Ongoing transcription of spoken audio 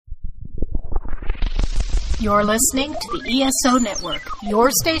You're listening to the ESO Network, your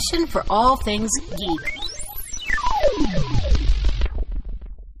station for all things geek.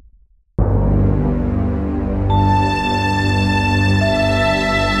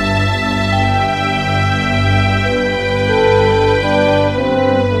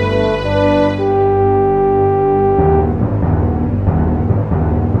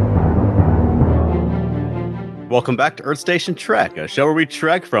 Welcome back to Earth Station Trek, a show where we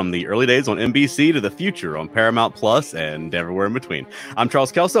trek from the early days on NBC to the future on Paramount Plus and everywhere in between. I'm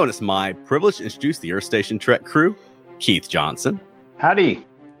Charles Kelso, and it's my privilege to introduce the Earth Station Trek crew. Keith Johnson. Howdy.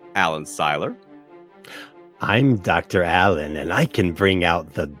 Alan Seiler. I'm Dr. Allen, and I can bring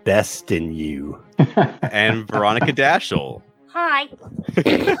out the best in you. And Veronica Dashel. Hi.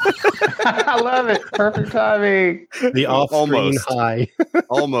 I love it. Perfect timing. The off-screen high.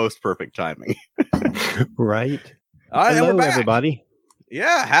 Almost perfect timing. Right. All right, hello, and we're back. Everybody.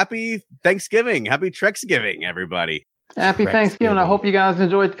 Yeah, happy Thanksgiving. Happy Treksgiving, everybody. Happy Thanksgiving. I hope you guys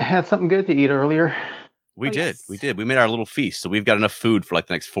had something good to eat earlier. We did. Yes. We did. We made our little feast, so we've got enough food for like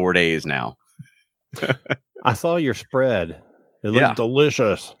the next 4 days now. I saw your spread. It looks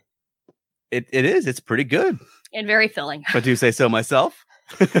delicious. It is. It's pretty good. And very filling. If I do say so myself.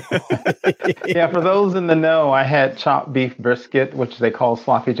 Yeah, for those in the know, I had chopped beef brisket, which they call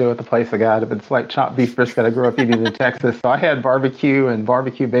Sloppy Joe at the place I got it. But it's like chopped beef brisket I grew up eating in Texas. So I had barbecue and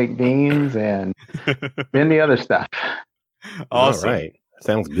barbecue baked beans and then the other stuff. Awesome. All right.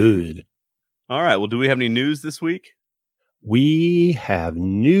 Sounds good. All right. Well, do we have any news this week? We have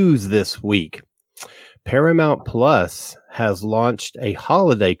news this week. Paramount Plus has launched a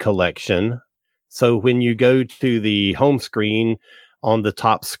holiday collection. So when you go to the home screen, on the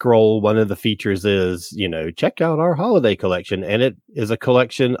top scroll, one of the features is, check out our holiday collection. And it is a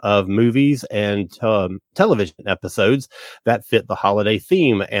collection of movies and television episodes that fit the holiday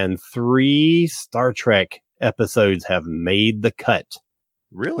theme. And 3 Star Trek episodes have made the cut.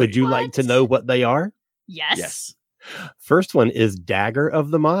 Really? Would you like to know what they are? Yes. Yes. First one is Dagger of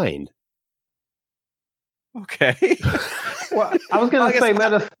the Mind. Okay. Well, I was gonna say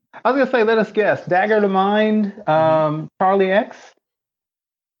let us guess. Dagger of the Mind, Charlie X?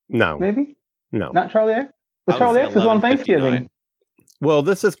 No. Maybe? No. Not Charlie X? But Charlie X is on Thanksgiving. Well,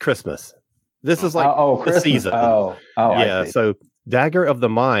 this is Christmas. This is like the Christmas. season. Yeah, yeah. So Dagger of the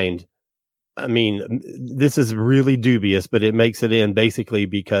Mind, I mean, this is really dubious, but it makes it in basically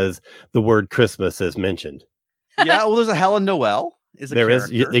because the word Christmas is mentioned. Yeah, well, there's a Helen Noel. There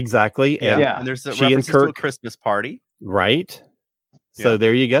is exactly. And and there's a reference to a Christmas party. Right. So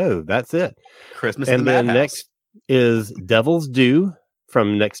there you go. That's it. Christmas and in the then Madhouse. Next is Devil's Due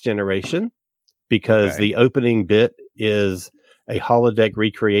from Next Generation, because the opening bit is a holodeck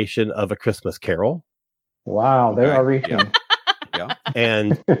recreation of A Christmas Carol. Wow, they are reaching. Yeah.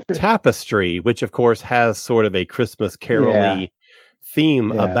 And Tapestry, which of course has sort of a Christmas Carol-y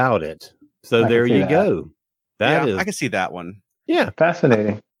theme about it. So there you go. That is, I can see that one. Yeah.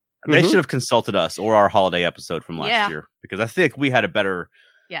 Fascinating. They should have consulted us or our holiday episode from last year, because I think we had a better.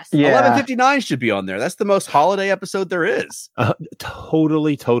 Yes. 11:59 should be on there. That's the most holiday episode there is.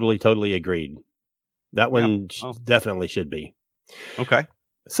 Totally agreed. That one definitely should be. Okay.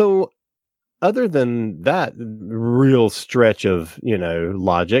 So other than that real stretch of,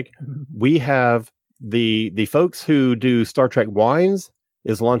 logic, we have the folks who do Star Trek Wines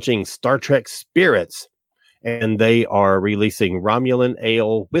is launching Star Trek Spirits, and they are releasing Romulan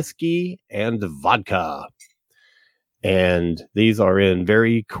Ale whiskey and vodka. And these are in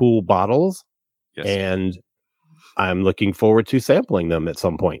very cool bottles. Yes. And I'm looking forward to sampling them at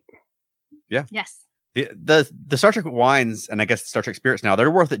some point. Yeah. Yes. The Star Trek wines, and I guess Star Trek Spirits now, they're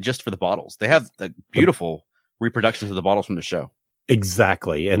worth it just for the bottles. They have the beautiful reproductions of the bottles from the show.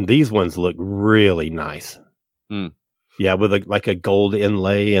 Exactly. And these ones look really nice. Mm. Yeah, with a gold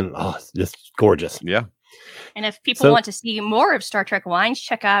inlay, and it's just gorgeous. Yeah. And if people want to see more of Star Trek Wines,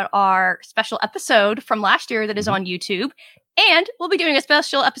 check out our special episode from last year that is on YouTube. And we'll be doing a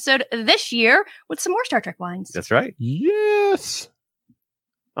special episode this year with some more Star Trek Wines. That's right. Yes.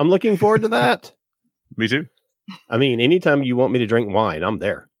 I'm looking forward to that. Me too. I mean, anytime you want me to drink wine, I'm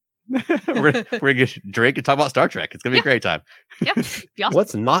there. we're going to drink and talk about Star Trek. It's going to be a great time. Yeah. Awesome.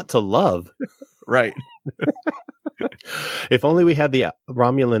 What's not to love? Right. If only we had the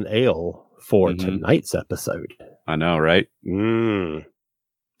Romulan Ale for tonight's episode. I know, right?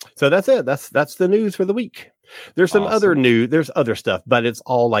 So that's it. That's the news for the week. There's some other there's other stuff, but it's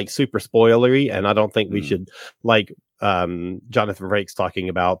all like super spoilery, and I don't think we should, like Jonathan Frakes talking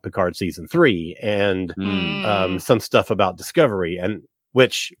about Picard season 3 and some stuff about Discovery, and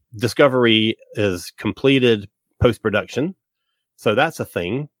which Discovery is completed post-production. So that's a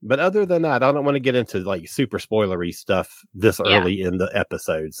thing. But other than that, I don't want to get into like super spoilery stuff this early in the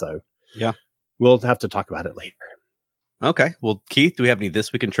episode. So yeah, we'll have to talk about it later. Okay. Well, Keith, do we have any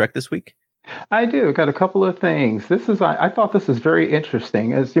This Week in Trek this week? I do. Got a couple of things. I thought this is very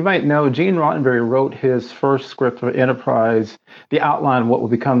interesting. As you might know, Gene Roddenberry wrote his first script for Enterprise, the outline of what will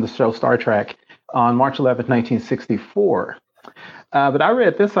become the show Star Trek, on March 11th, 1964. But I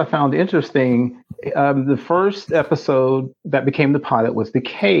read this, I found interesting. The first episode that became the pilot was The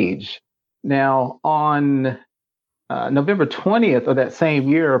Cage. Now, on November 20th of that same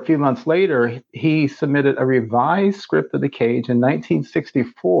year, a few months later, he submitted a revised script of The Cage in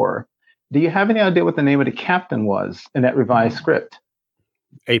 1964. Do you have any idea what the name of the captain was in that revised script?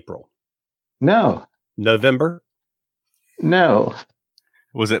 April. No. November? No.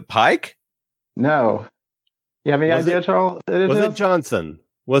 Was it Pike? No. You have any idea, Charles? Was it Johnson?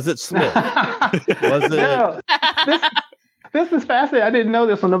 Was it Smith? Was it? No. This is fascinating. I didn't know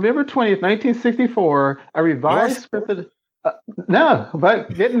this. On November 20th, 1964, a revised script of no,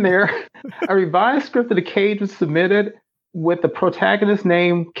 but getting there. A revised script of The Cage was submitted with the protagonist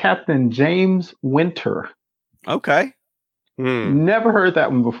named Captain James Winter. Okay. Never heard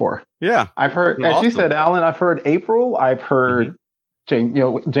that one before. Yeah. I've heard, as you said, Alan, I've heard April. I've heard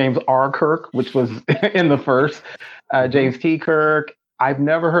James R. Kirk, which was in the first, James T. Kirk. I've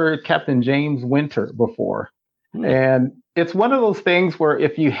never heard Captain James Winter before. And it's one of those things where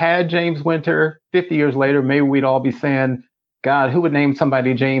if you had James Winter 50 years later, maybe we'd all be saying, God, who would name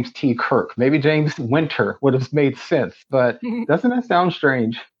somebody James T. Kirk? Maybe James Winter would have made sense. But doesn't that sound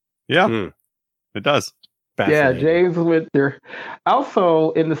strange? Yeah, it does. Yeah, James Winter.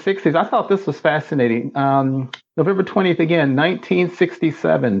 Also, in the 60s, I thought this was fascinating. November 20th, again,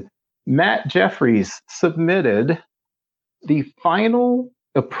 1967, Matt Jeffries submitted the final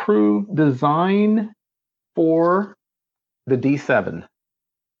approved design for the D7.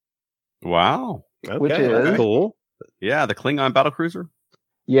 Wow. Okay, which is cool. Yeah, the Klingon battlecruiser.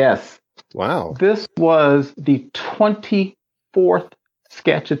 Yes. Wow. This was the 24th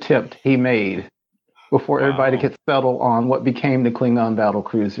sketch attempt he made before everybody could settle on what became the Klingon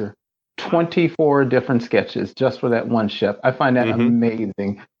battlecruiser. 24 different sketches just for that one ship. I find that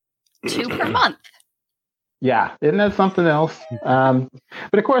amazing. 2 per month. Yeah, isn't that something else? But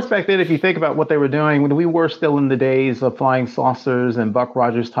of course, back then, if you think about what they were doing, when we were still in the days of flying saucers and Buck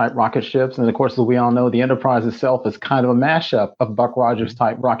Rogers type rocket ships, and of course, as we all know, the Enterprise itself is kind of a mashup of Buck Rogers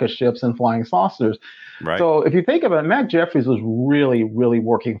type rocket ships and flying saucers. Right. So if you think about it, Matt Jeffries was really, really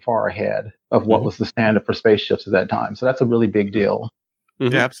working far ahead of what was the standard for spaceships at that time. So that's a really big deal.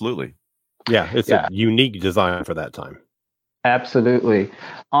 Yeah, absolutely. Yeah, it's a unique design for that time. Absolutely.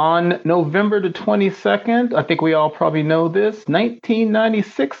 On November the 22nd, I think we all probably know this,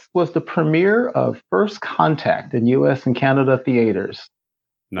 1996 was the premiere of First Contact in U.S. and Canada theaters.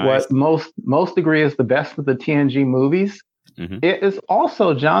 Nice. What most agree is the best of the TNG movies. It is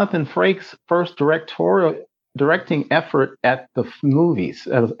also Jonathan Frakes' first directing effort at the movies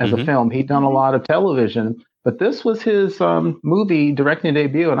as a film. He'd done a lot of television, but this was his movie directing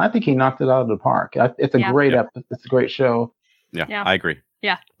debut, and I think he knocked it out of the park. It's a great it's a great show. Yeah, I agree.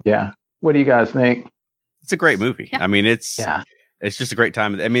 Yeah. What do you guys think? It's a great movie. Yeah. I mean, it's just a great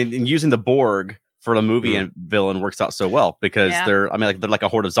time. I mean, and using the Borg for the movie and villain works out so well because they're like a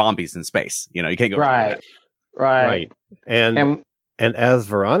horde of zombies in space. You know, you can't go right. And as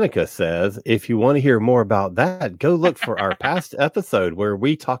Veronica says, if you want to hear more about that, go look for our past episode where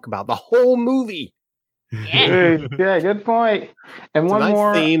we talk about the whole movie. Yeah. Yeah, good point. And Tonight's one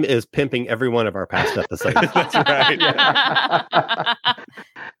more theme is pimping every one of our past episodes. That's right.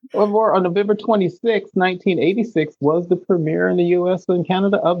 One more on November 26, 1986 was the premiere in the US and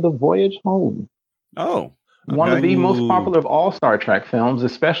Canada of The Voyage Home. Oh. One of the most popular of all Star Trek films,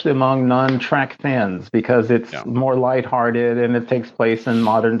 especially among non-Trek fans, because it's more lighthearted and it takes place in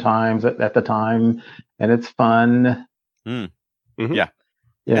modern times at the time, and it's fun.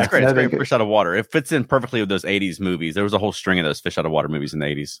 Yeah, it's great. It's great. Fish Out of Water. It fits in perfectly with those 80s movies. There was a whole string of those Fish Out of Water movies in the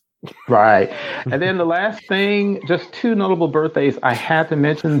 80s. Right. And then the last thing, just 2 notable birthdays I had to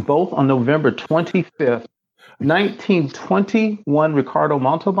mention, both on November 25th. 1921, Ricardo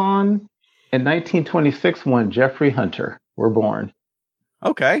Montalban, and 1926, Jeffrey Hunter were born.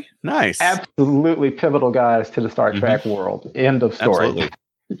 Okay, nice. Absolutely pivotal guys to the Star Trek world. End of story. Absolutely.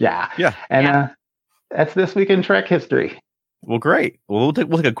 Yeah. And that's This Week in Trek History. Well, great. Well, we'll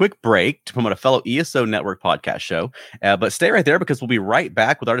take a quick break to promote a fellow ESO Network podcast show. But stay right there because we'll be right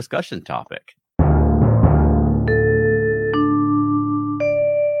back with our discussion topic.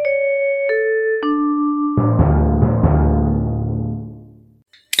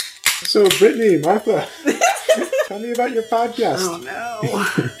 So, Brittany, Martha, Tell me about your podcast. Oh no.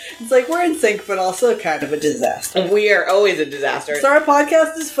 It's like we're in sync, but also kind of a disaster. We are always a disaster. So our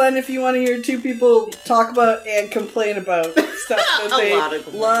podcast is fun if you want to hear two people talk about and complain about stuff that they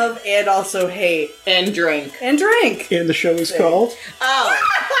love and also hate. And drink. And drink. And the show is called?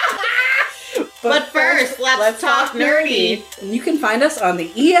 Oh. But first, let's talk nerdy. And you can find us on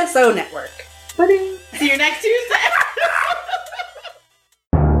the ESO Network. Ba-ding. See you next Tuesday.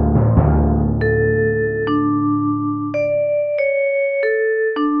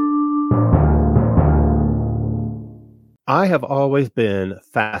 I have always been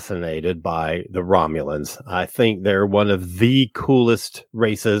fascinated by the Romulans. I think they're one of the coolest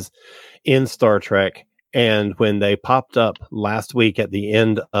races in Star Trek. And when they popped up last week at the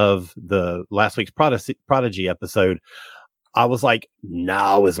end of the last week's Prodigy episode, I was like,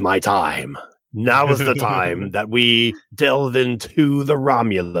 now is my time. Now is the time that we delve into the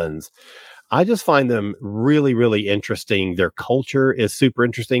Romulans. I just find them really, really interesting. Their culture is super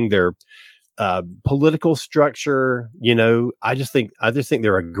interesting. Their political structure, I just think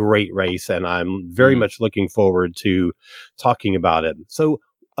they're a great race, and I'm very much looking forward to talking about it. So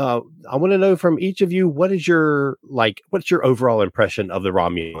I want to know from each of you, what's your overall impression of the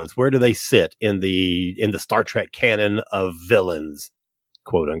Romulans? Where do they sit in the Star Trek canon of villains,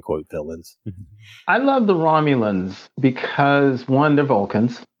 quote unquote villains? I love the Romulans because, one, they're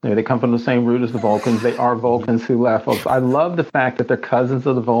Vulcans. They come from the same root as the Vulcans. They are Vulcans who left. I love the fact that they're cousins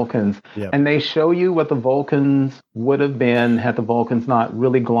of the Vulcans. Yep. And they show you what the Vulcans would have been had the Vulcans not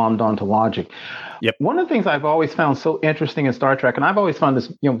really glommed onto logic. Yep. One of the things I've always found so interesting in Star Trek, and I've always found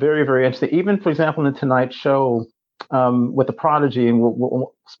this very, very interesting, even, for example, in the Tonight Show with the Prodigy, and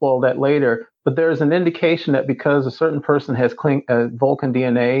we'll spoil that later, but there's an indication that because a certain person has Vulcan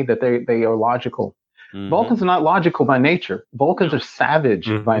DNA, that they are logical. Mm-hmm. Vulcans are not logical by nature. Vulcans are savage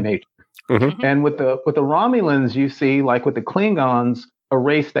by nature. Mm-hmm. And with the Romulans, you see, like with the Klingons, a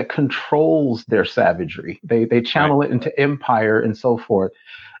race that controls their savagery. They channel it into empire and so forth.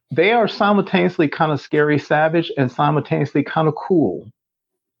 They are simultaneously kind of scary, savage, and simultaneously kind of cool.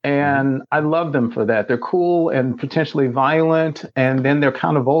 And I love them for that. They're cool and potentially violent, and then they're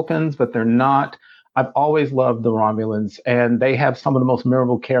kind of Vulcans, but they're not. I've always loved the Romulans, and they have some of the most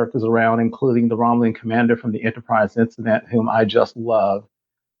memorable characters around, including the Romulan commander from the Enterprise incident, whom I just love.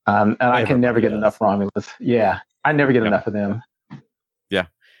 And I can never get enough Romulans. Yeah, I never get enough of them.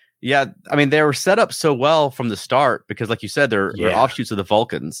 Yeah. I mean, they were set up so well from the start because, like you said, they're offshoots of the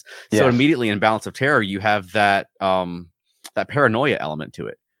Vulcans. So immediately in Balance of Terror, you have that that paranoia element to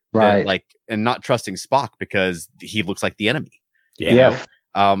it, right? And not trusting Spock because he looks like the enemy. Yeah.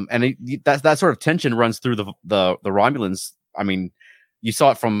 And that sort of tension runs through the Romulans. I mean, you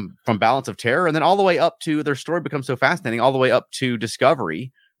saw it from Balance of Terror, and then all the way up to their story becomes so fascinating, all the way up to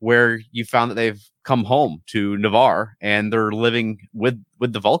Discovery, where you found that they've come home to Navarre and they're living with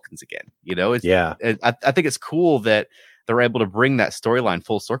the Vulcans again. I think it's cool that they're able to bring that storyline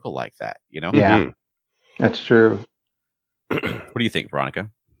full circle like that. Yeah, that's true. What do you think, Veronica?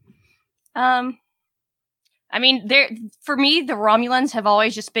 I mean, for me, the Romulans have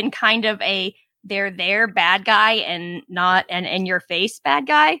always just been kind of they're bad guy and not an in your face bad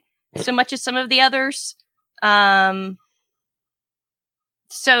guy so much as some of the others.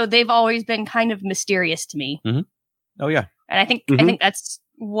 So they've always been kind of mysterious to me. Mm-hmm. Oh yeah. And I think that's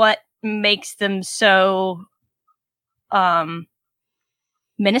what makes them so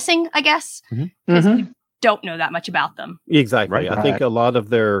menacing, I guess. Because you don't know that much about them. Exactly. Right. I think a lot of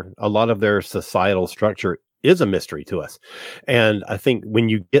their societal structure is a mystery to us. And I think when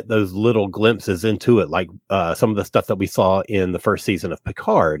you get those little glimpses into it, like some of the stuff that we saw in the first season of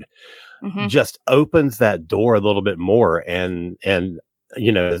Picard, just opens that door a little bit more. And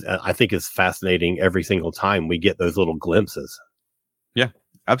I think it's fascinating every single time we get those little glimpses. Yeah,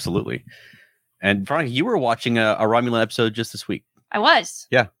 absolutely. And Veronica, you were watching a Romulan episode just this week. I was.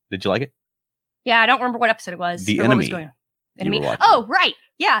 Yeah. Did you like it? Yeah, I don't remember what episode it was. The Enemy. What was going on. Enemy. Oh, right.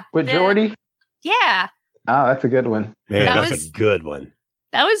 Yeah. With Geordi? Yeah. Oh, that's a good one. Man, that's a good one.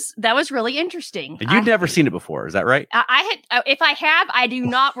 That was really interesting. And you'd never seen it before, is that right? I had. If I have, I do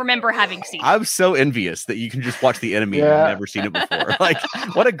not remember having seen it. I'm so envious that you can just watch The Enemy and you've never seen it before. Like,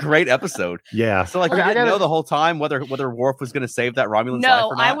 what a great episode. Yeah. So, like, you didn't know the whole time whether Worf was going to save that Romulan life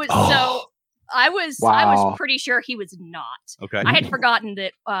or not? I was pretty sure he was not. Okay. I had forgotten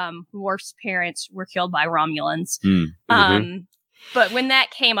that Worf's parents were killed by Romulans. But when that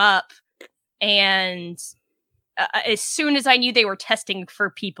came up, and as soon as I knew they were testing for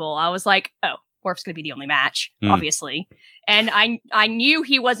people, I was like, oh, Worf's going to be the only match, obviously. And I knew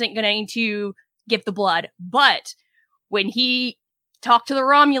he wasn't going to give the blood. But when he talked to the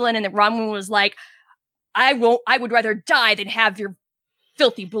Romulan and the Romulan was like, I would rather die than have your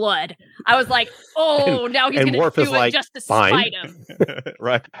filthy blood. I was like, oh, now he's going to do it just to spite him.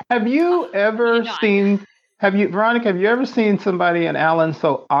 Right. Have you ever seen, Veronica, have you ever seen somebody in Alan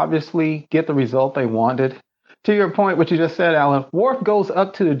so obviously get the result they wanted? To your point, what you just said, Alan, Worf goes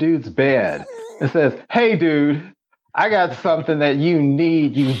up to the dude's bed and says, hey, dude, I got something that you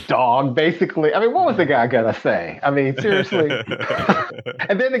need, you dog, basically. I mean, what was the guy going to say? I mean, seriously.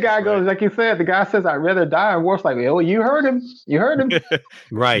 And then the guy goes, like you said, the guy says, I'd rather die. And Worf's like, oh, you heard him. You heard him.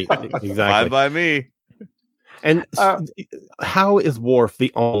 Right. Exactly. Fine by me. And how is Worf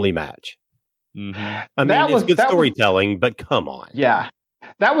the only match? Mm-hmm. I mean, it's good storytelling, but come on. Yeah.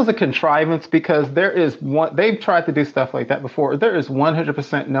 That was a contrivance because there is one, they've tried to do stuff like that before. There is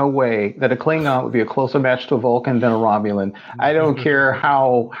 100% no way that a Klingon would be a closer match to a Vulcan than a Romulan. I don't care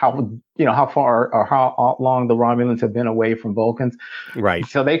how far or how long the Romulans have been away from Vulcans. Right.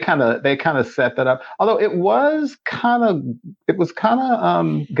 So they kind of set that up. Although it was kind of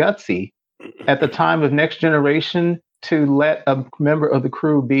gutsy at the time of Next Generation to let a member of the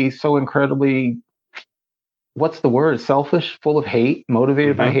crew be so incredibly, what's the word? Selfish, full of hate,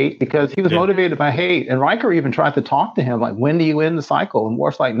 motivated by hate, because he was motivated by hate. And Riker even tried to talk to him, like, when do you end the cycle? And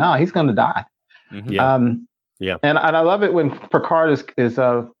Worf's like, nah, he's going to die. Yeah. And I love it when Picard is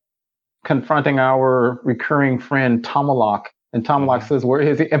confronting our recurring friend, Tomalak. And Tomalak says, where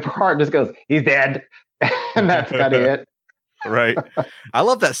is he? And Picard just goes, he's dead. And that's kind of it. Right. I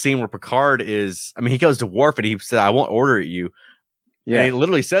love that scene where Picard he goes to Worf and he said, I won't order you. Yeah. And he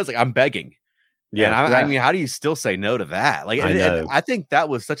literally says, like, I'm begging. Yeah, and I mean, how do you still say no to that? Like, I think that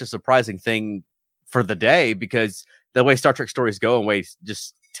was such a surprising thing for the day because the way Star Trek stories go and way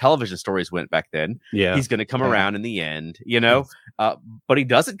just television stories went back then. Yeah, he's going to come around in the end, but he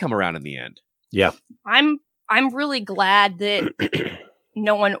doesn't come around in the end. Yeah, I'm really glad that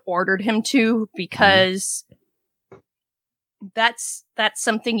no one ordered him to because that's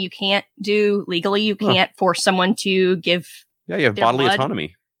something you can't do legally. You can't force someone to give. Yeah, you have bodily blood.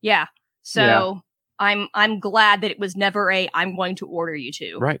 Autonomy. Yeah. So I'm glad that it was never I'm going to order you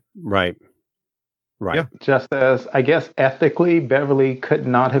to. Right. Yeah. Just as I guess ethically, Beverly could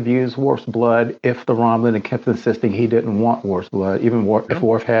not have used Worf's blood if the Romulan had kept insisting he didn't want Worf's blood, even if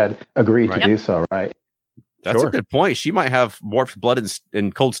Worf had agreed to do so. Right. That's a good point. She might have Worf's blood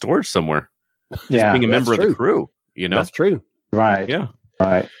in cold storage somewhere. Yeah, being a member of the crew. That's true. Right. Yeah.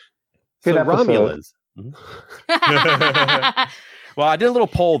 Right. So Romulans. Well, I did a little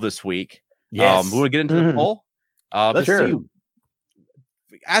poll this week. Yes. We want to get into the poll. Let's see.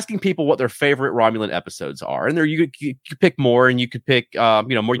 Asking people what their favorite Romulan episodes are, and there you could pick more, and you could pick more.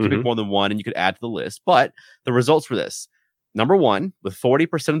 You could pick more than one, and you could add to the list. But the results were this: number one, with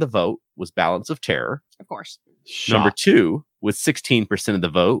 40% of the vote, was Balance of Terror. Of course. Number two, with 16% of the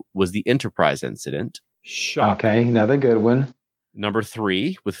vote, was the Enterprise incident. Okay, another good one. Number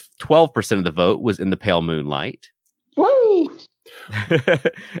three, with 12% of the vote, was In the Pale Moonlight. Woo!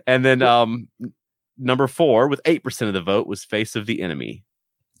 And then number four, with 8% of the vote, was Face of the Enemy.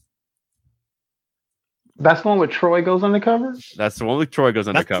 That's the one where Troy goes undercover? That's the one with Troy goes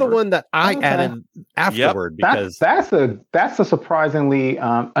undercover. That's the one that I added afterward because that's a surprisingly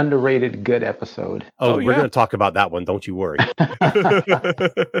underrated good episode. We're going to talk about that one. Don't you worry.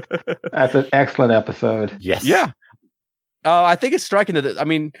 That's an excellent episode. Yes. Yeah. I think it's striking that, I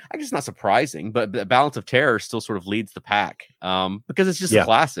guess it's not surprising, but the Balance of Terror still sort of leads the pack because it's just a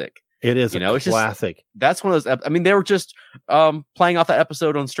classic. It is it's classic. That's one of those. They were just playing off that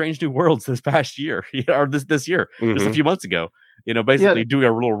episode on Strange New Worlds this past year, or this year, just a few months ago. Basically doing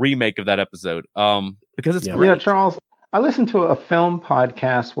a little remake of that episode because it's great. Yeah, Charles. I listened to a film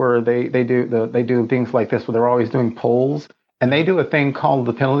podcast where they do things like this where they're always doing polls, and they do a thing called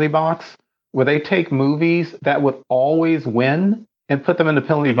the penalty box where they take movies that would always win and put them in the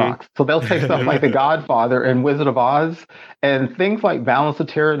penalty box. So they'll take stuff like The Godfather and Wizard of Oz and things like Balance of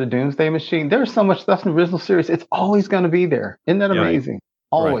Terror, The Doomsday Machine. There's so much stuff in the original series. It's always going to be there. Isn't that amazing?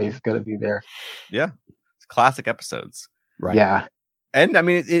 Always going to be there. Yeah. It's classic episodes. Right. Yeah. And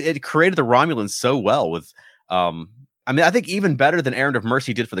it created the Romulans so well with, I think even better than Errand of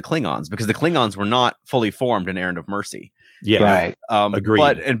Mercy did for the Klingons because the Klingons were not fully formed in Errand of Mercy. Yeah. Right. Agreed.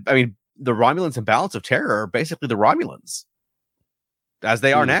 But the Romulans in Balance of Terror are basically the Romulans. As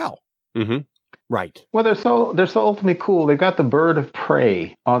they are now. Mm-hmm. Right. Well, they're so ultimately cool. They've got the bird of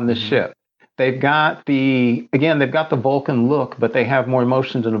prey on the ship. They've got the Vulcan look, but they have more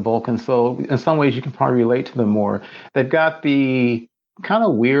emotion than the Vulcan. So in some ways you can probably relate to them more. They've got the kind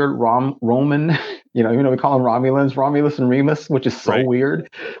of weird Roman, we call them Romulans, Romulus and Remus, which is so weird.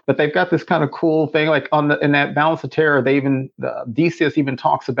 But they've got this kind of cool thing, like in that Balance of Terror, Odysseus even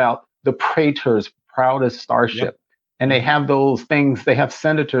talks about the praetors proudest starship. And they have those things. They have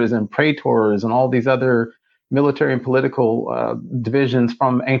senators and praetors and all these other military and political divisions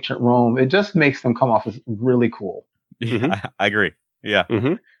from ancient Rome. It just makes them come off as really cool. Yeah, I agree. Yeah.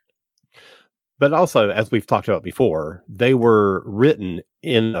 Mm-hmm. But also, as we've talked about before, they were written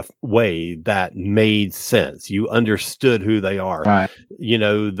in a way that made sense. You understood who they are. Right. You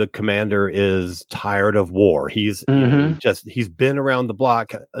know, the commander is tired of war. He's he's been around the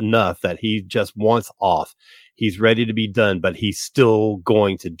block enough that he just wants off. He's ready to be done, but he's still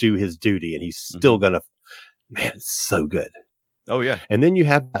going to do his duty, and he's still going to, man, it's so good. Oh, yeah. And then you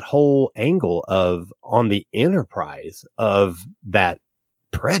have that whole angle of on the Enterprise of that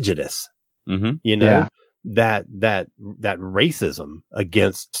prejudice. Mm-hmm. You know, that racism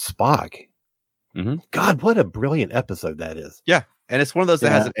against Spock. Mm-hmm. God, what a brilliant episode that is. Yeah. And it's one of those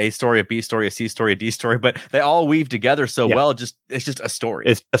that has an A story, a B story, a C story, a D story, but they all weave together so well. It's just a story.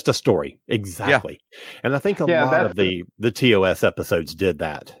 It's just a story. Exactly. Yeah. And I think a lot of the TOS episodes did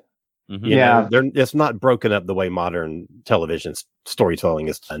that. Mm-hmm. You know, it's not broken up the way modern television storytelling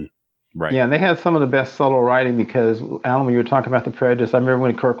is done. Right. Yeah, and they had some of the best subtle writing because, Alan, when you were talking about the prejudice, I remember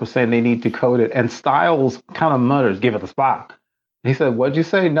when Kirk was saying they need to code it, and Styles kind of mutters, "Give it to Spock." He said, "What'd you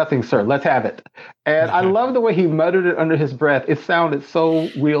say?" "Nothing, sir. Let's have it." And I love the way he muttered it under his breath. It sounded so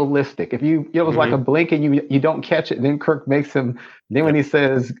realistic. If it was like a blink and you don't catch it, and then Kirk makes him. Then when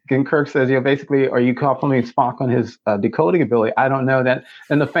Kirk says, basically, are you complimenting Spock on his decoding ability? I don't know that.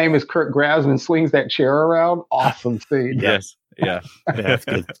 And the famous Kirk grabs him and swings that chair around. Awesome scene. Yes. Yeah. That's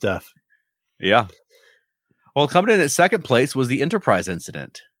good stuff. Yeah. Well, coming in at second place was the Enterprise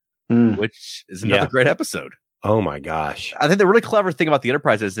incident, which is another great episode. Oh my gosh. I think the really clever thing about the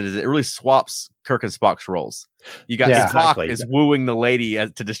Enterprise is it really swaps Kirk and Spock's roles. You got Spock is wooing the lady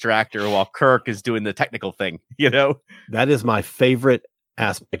to distract her while Kirk is doing the technical thing, you know? That is my favorite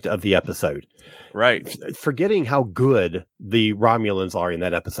aspect of the episode. Right. Forgetting how good the Romulans are in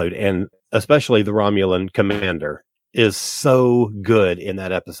that episode, and especially the Romulan commander is so good in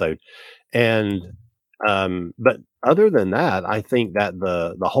that episode. And but other than that, I think that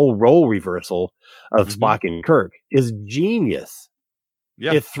the whole role reversal of Spock and Kirk is genius.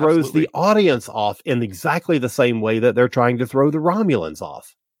 Yeah, it throws the audience off in exactly the same way that they're trying to throw the Romulans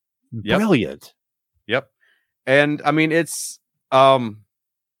off. Brilliant. Yep. And I mean, it's sorry,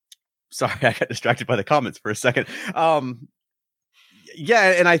 I got distracted by the comments for a second.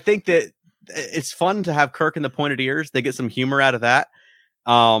 Yeah, and I think that it's fun to have Kirk in the pointed ears. They get some humor out of that.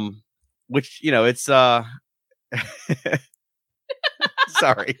 Which, you know, it's sorry.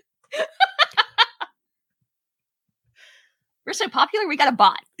 We're so popular, we got a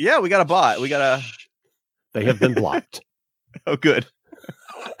bot. Yeah, we got a bot. They have been blocked. Oh, good.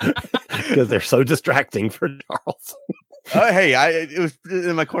 Because they're so distracting for Charles. Oh, hey, it was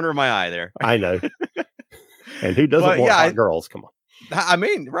in my corner of my eye there. I know. And who doesn't want hot girls? Come on. I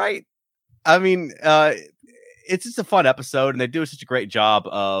mean, right. I mean, it's just a fun episode, and they do such a great job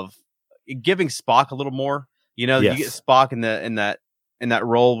of giving Spock a little more. You know, you get Spock in that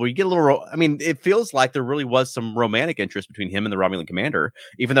role where you get a little. I mean, it feels like there really was some romantic interest between him and the Romulan commander,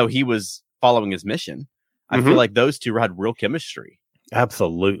 even though he was following his mission. I feel like those two had real chemistry.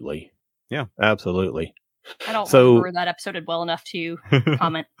 Absolutely. Yeah, absolutely. I don't remember that episode well enough to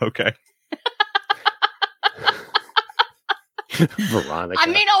comment. Okay. Veronica. I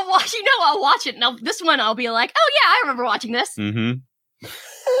mean, I'll watch it. Now, this one, I'll be like, oh yeah, I remember watching this. Mm-hmm.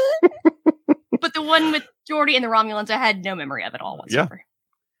 But the one with Geordi and the Romulans, I had no memory of it all whatsoever.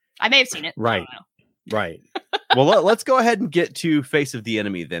 Yeah. I may have seen it. Right. Right. Well, let's go ahead and get to Face of the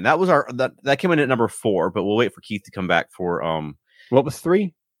Enemy then. That was that came in at number 4, but we'll wait for Keith to come back for what was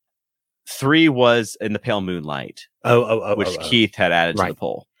 3? 3 was In the Pale Moonlight. Which Keith had added to the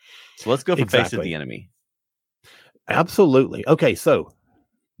poll. So let's go for Face of the Enemy. Absolutely. Okay, so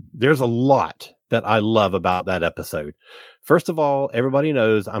there's a lot that I love about that episode. First of all, everybody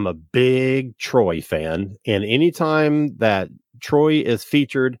knows I'm a big Troy fan, and anytime that Troy is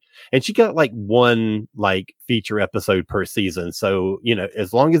featured, and she got like one feature episode per season, so you know,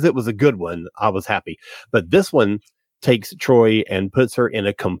 as long as it was a good one, I was happy. But this one takes Troy and puts her in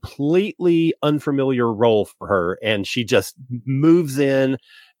a completely unfamiliar role for her, and she just moves in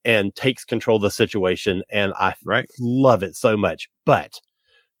and takes control of the situation, and I love it so much. But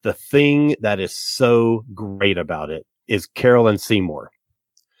the thing that is so great about it is Carolyn Seymour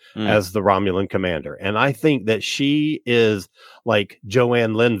as the Romulan commander. And I think that she is like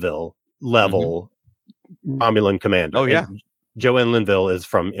Joanne Linville level Romulan commander. Oh, yeah. And Joanne Linville is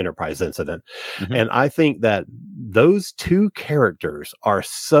from Enterprise Incident. And I think that those two characters are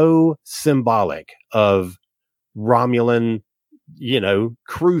so symbolic of Romulan, you know,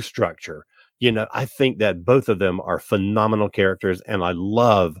 crew structure. I think that both of them are phenomenal characters, and I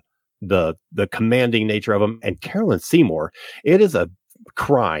love the commanding nature of them. And Carolyn Seymour, it is a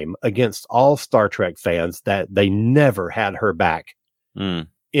crime against all Star Trek fans that they never had her back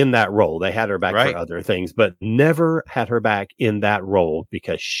in that role. They had her back for other things, but never had her back in that role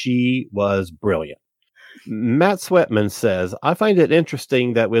because she was brilliant. Matt Sweatman says, I find it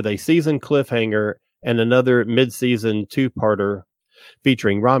interesting that with a season cliffhanger and another mid-season two-parter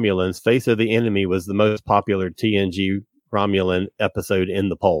featuring Romulans, Face of the Enemy was the most popular TNG Romulan episode in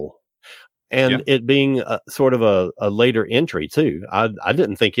the poll. And it being sort of a later entry, too. I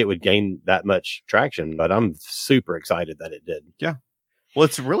didn't think it would gain that much traction, but I'm super excited that it did. Yeah. Well,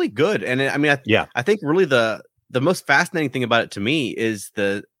 it's really good. And I mean, I think really the most fascinating thing about it to me is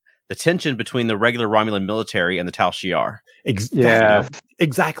the tension between the regular Romulan military and the Tal Shiar.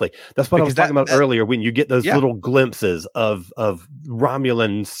 Exactly. That's what I was talking about earlier, when you get those little glimpses of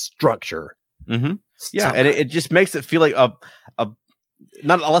Romulan structure. Mm-hmm. Yeah, and it just makes it feel like a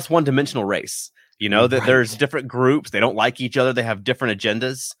not a less one-dimensional race. That there's different groups. They don't like each other. They have different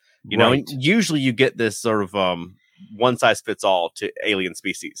agendas. And usually you get this sort of one size fits all to alien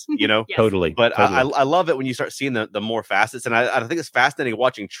species. Yes. Totally. But I love it when you start seeing the more facets, and I think it's fascinating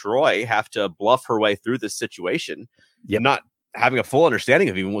watching Troy have to bluff her way through this situation, not having a full understanding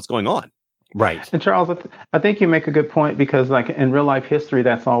of even what's going on. Right. And Charles, I think you make a good point, because like in real life history,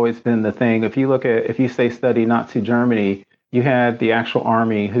 that's always been the thing. If you study Nazi Germany, you had the actual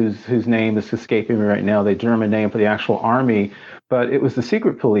army whose name is escaping me right now, the German name for the actual army, but it was the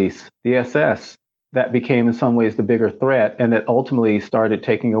secret police, the SS, that became in some ways the bigger threat, and that ultimately started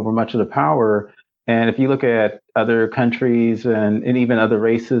taking over much of the power. And if you look at other countries and even other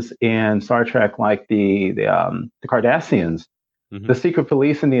races in Star Trek, like the Cardassians, the secret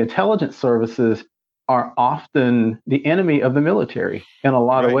police and the intelligence services are often the enemy of the military in a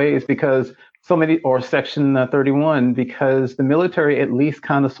lot of ways, because or Section 31, because the military at least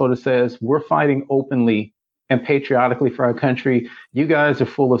kind of sort of says, we're fighting openly and patriotically for our country. You guys are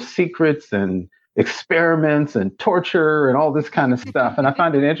full of secrets and experiments and torture and all this kind of stuff. And I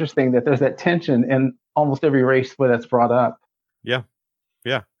find it interesting that there's that tension in almost every race where that's brought up. Yeah.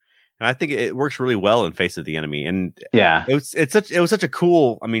 And I think it works really well in Face of the Enemy. And it was such a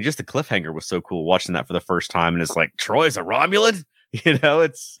cool, I mean, just the cliffhanger was so cool watching that for the first time. And it's like, Troy's a Romulan?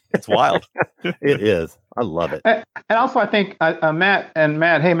 It's wild. It is. I love it. And also, I think Matt,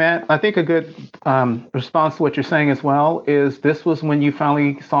 hey, Matt, I think a good response to what you're saying as well is this was when you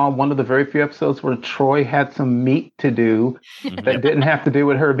finally saw one of the very few episodes where Troy had some meat to do that didn't have to do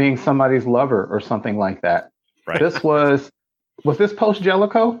with her being somebody's lover or something like that. Right. This was this post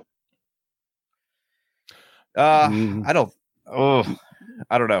Jellicoe? I don't know.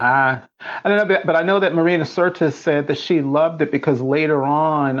 I don't know, but I know that Marina Sirtis said that she loved it because later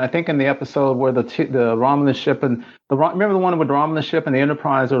on, I think in the episode where the Romulan ship and remember the one with the Romulan ship and the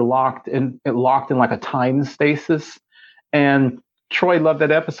Enterprise are locked in like a time stasis, and Troy loved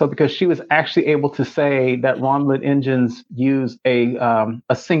that episode because she was actually able to say that Romulan engines use a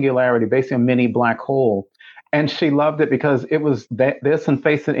singularity, basically a mini black hole, and she loved it because it was this and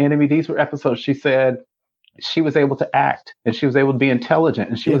Face the Enemy. These were episodes she said she was able to act, and she was able to be intelligent,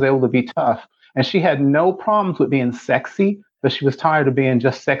 and she was able to be tough, and she had no problems with being sexy, but she was tired of being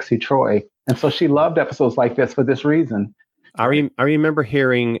just sexy Troy, and so she loved episodes like this for this reason. I remember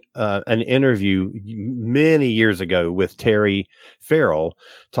hearing an interview many years ago with Terry Farrell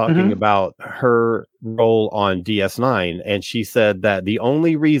talking about her role on DS9, and she said that the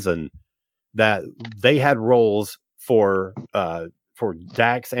only reason that they had roles for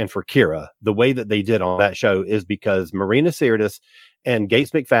Dax and for Kira, the way that they did on that show is because Marina Sirtis and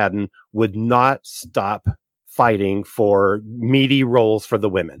Gates McFadden would not stop fighting for meaty roles for the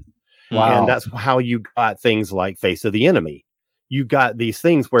women. Wow. And that's how you got things like Face of the Enemy. You got these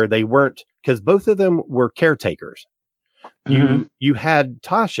things where they weren't, because both of them were caretakers. You had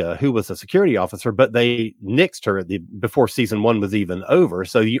Tasha, who was a security officer, but they nixed her before season 1 was even over.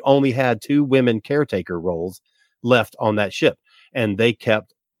 So you only had 2 women caretaker roles left on that ship. And they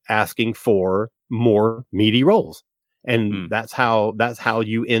kept asking for more meaty roles. And that's how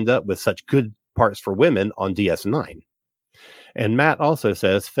you end up with such good parts for women on DS9. And Matt also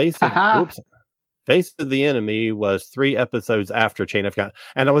says Face of the Enemy was 3 episodes after Chain of Command.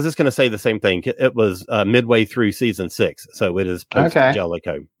 And I was just going to say the same thing. It was midway through season 6. So it is post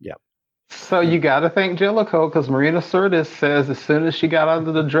Jellicoe. Yeah. So you got to thank Jellicoe, because Marina Sirtis says as soon as she got out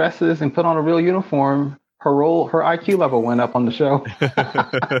of the dresses and put on a real uniform, her IQ level went up on the show,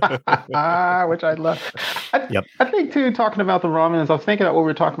 which I love. I think too, talking about the Romulans, I was thinking about what we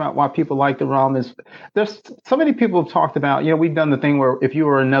were talking about, why people like the Romulans. There's so many people have talked about, we've done the thing where if you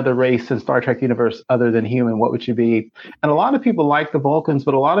were another race in Star Trek universe other than human, what would you be? And a lot of people like the Vulcans,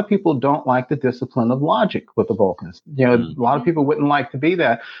 but a lot of people don't like the discipline of logic with the Vulcans. A lot of people wouldn't like to be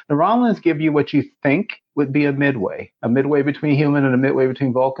that. The Romulans give you what you think would be a midway between human and a midway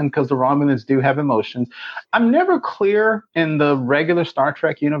between Vulcan, because the Romulans do have emotions. I'm never clear in the regular Star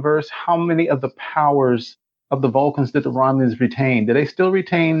Trek universe how many of the powers of the Vulcans did the Romulans retain. Do they still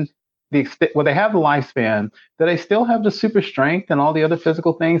retain they have the lifespan? Do they still have the super strength and all the other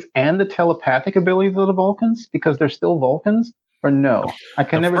physical things and the telepathic abilities of the Vulcans because they're still Vulcans? Or no? I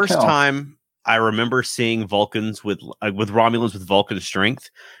can never tell. The first time I remember seeing Vulcans with Romulans with Vulcan strength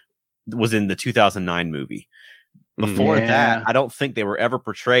was in the 2009 movie. Before that, I don't think they were ever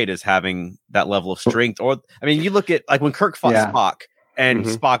portrayed as having that level of strength. Or, I mean, you look at like when Kirk fought Spock, and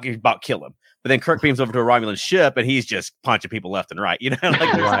Spock is about to kill him, but then Kirk beams over to a Romulan ship, and he's just punching people left and right.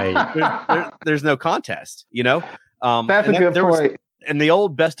 There's no contest. That's a good point. In the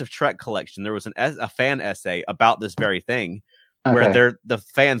old Best of Trek collection, there was a fan essay about this very thing. Where the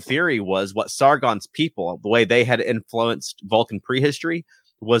fan theory was what Sargon's people, the way they had influenced Vulcan prehistory,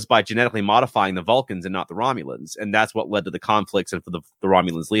 was by genetically modifying the Vulcans and not the Romulans. And that's what led to the conflicts and for the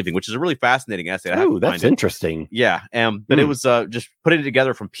Romulans leaving, which is a really fascinating essay. Oh, that's interesting. Yeah. But it was just putting it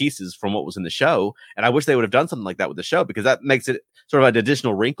together from pieces from what was in the show. And I wish they would have done something like that with the show, because that makes it sort of an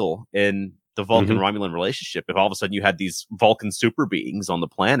additional wrinkle in the Vulcan-Romulan relationship. If all of a sudden you had these Vulcan super beings on the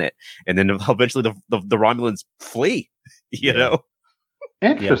planet, and then eventually the Romulans flee,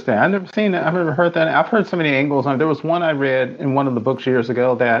 Interesting. I've never seen it. I've never heard that. I've heard so many angles on it. There was one I read in one of the books years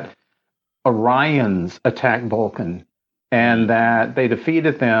ago that Orions attacked Vulcan and that they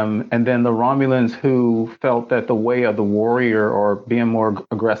defeated them. And then the Romulans, who felt that the way of the warrior or being more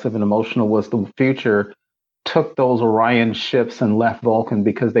aggressive and emotional was the future, took those Orion ships and left Vulcan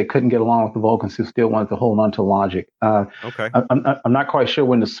because they couldn't get along with the Vulcans, who still wanted to hold on to logic. I'm not quite sure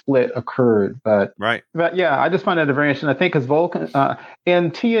when the split occurred, but yeah, I just find that a very interesting. I think because Vulcan in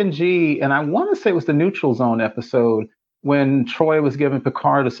TNG, and I want to say it was the Neutral Zone episode, when Troy was giving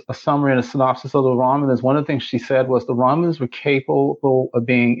Picard a summary and a synopsis of the Romulans, one of the things she said was the Romulans were capable of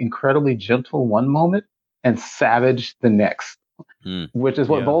being incredibly gentle one moment and savage the next. Which is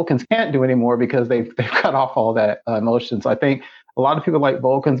what Vulcans can't do anymore because they've cut off all that emotion. So I think a lot of people like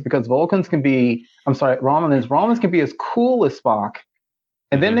Vulcans because Romulans can be as cool as Spock,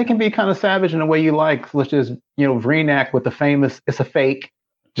 and then they can be kind of savage in a way you like, which is, Vreenak with the famous "it's a fake,"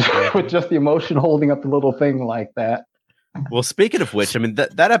 with just the emotion holding up the little thing like that. Well, speaking of which, I mean,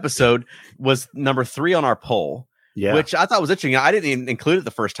 that episode was number 3 on our poll. Yeah, which I thought was interesting. I didn't even include it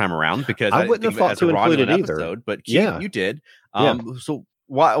the first time around because I wouldn't have thought to include it either. Episode, but you did. So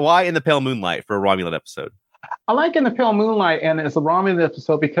why In the Pale Moonlight for a Romulan episode? I like In the Pale Moonlight, and it's a Romulan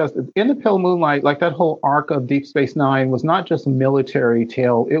episode because In the Pale Moonlight, like that whole arc of Deep Space Nine, was not just a military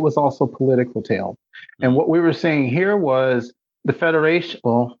tale; it was also a political tale. And what we were seeing here was the Federation.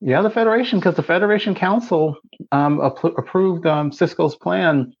 Well, the Federation, because the Federation Council approved Sisko's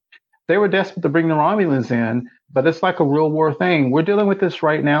plan. They were desperate to bring the Romulans in, but it's like a real war thing. We're dealing with this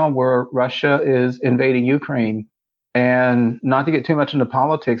right now where Russia is invading Ukraine. And not to get too much into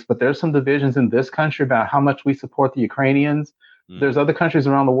politics, but there's some divisions in this country about how much we support the Ukrainians. There's other countries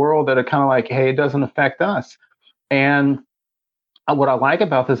around the world that are kind of like, hey, it doesn't affect us. And what I like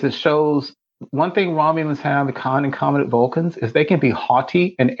about this, it shows one thing Romulans have in common with Vulcans is they can be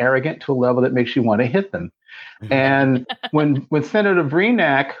haughty and arrogant to a level that makes you want to hit them. And when Senator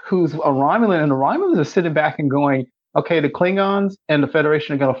Vreenak, who's a Romulan, and the Romulans are sitting back and going, okay, the Klingons and the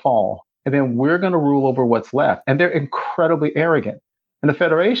Federation are going to fall, and then we're going to rule over what's left. And they're incredibly arrogant. And the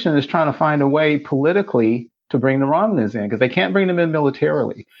Federation is trying to find a way politically to bring the Romulans in because they can't bring them in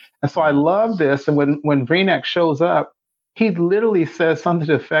militarily. And so I love this. And when Vreenak shows up, he literally says something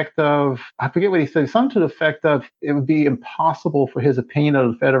to the effect of, I forget what he said, something to the effect of it would be impossible for his opinion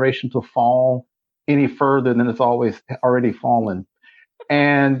of the Federation to fall any further than it's already fallen.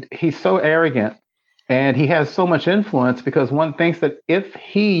 And he's so arrogant and he has so much influence because one thinks that if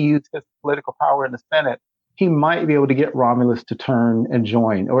he used his political power in the Senate, he might be able to get Romulus to turn and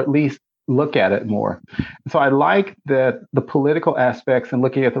join, or at least look at it more. So I like that the political aspects and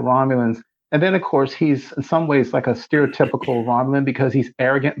looking at the Romulans. And then, of course, he's in some ways like a stereotypical Romulan because he's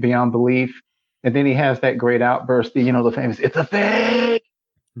arrogant beyond belief. And then he has that great outburst, the famous, "It's a fake."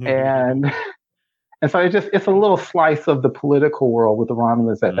 And so it's a little slice of the political world with the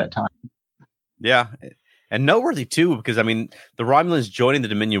Romulans at that time. Yeah. And noteworthy too, because I mean, the Romulans joining the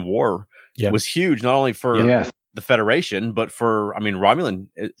Dominion War was huge, not only for the Federation, but for,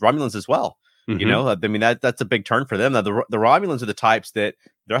 Romulans as well. You know, I mean, that's a big turn for them. Now, the Romulans are the types that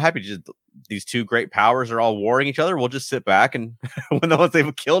they're happy to just, these two great powers are all warring each other. We'll just sit back, and when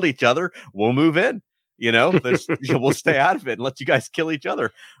they've killed each other, we'll move in. You know, we'll stay out of it and let you guys kill each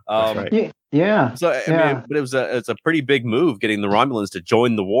other. Right. So I mean, but it's a pretty big move getting the Romulans to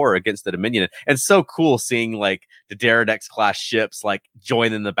join the war against the Dominion, and so cool seeing like the Daradex class ships like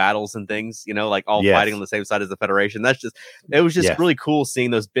join in the battles and things. You know, like all fighting on the same side as the Federation. It was just really cool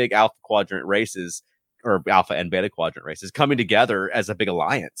seeing those big Alpha Quadrant races, or Alpha and Beta Quadrant races, coming together as a big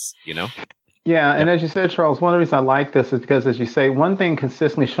alliance. You know. Yeah, and as you said, Charles, one of the reasons I like this is because, as you say, one thing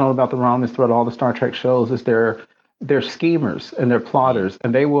consistently shown about the Romulans throughout all the Star Trek shows is they're schemers and they're plotters,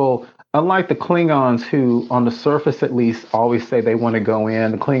 and they will, unlike the Klingons, who on the surface at least always say they want to go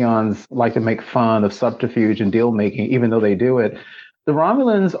in. The Klingons like to make fun of subterfuge and deal making, even though they do it. The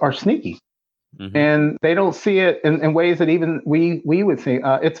Romulans are sneaky, and they don't see it in ways that even we would see.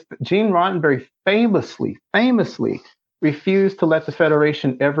 It's Gene Roddenberry famously refused to let the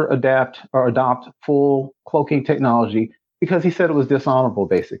Federation ever adapt or adopt full cloaking technology because he said it was dishonorable,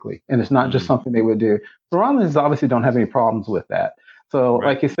 basically, and it's not just something they would do. The Romulans obviously don't have any problems with that. So,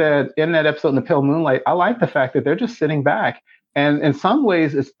 like you said, in that episode in the Pale Moonlight, I like the fact that they're just sitting back. And in some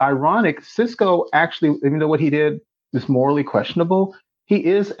ways, it's ironic. Sisko actually, even though what he did is morally questionable, he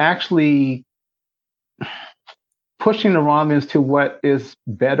is actually pushing the Romulans to what is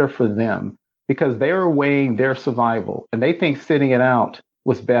better for them, because they were weighing their survival, and they think sitting it out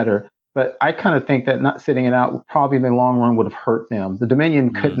was better. But I kind of think that not sitting it out probably in the long run would have hurt them. The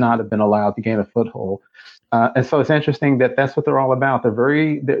Dominion could not have been allowed to gain a foothold. And so it's interesting that that's what they're all about.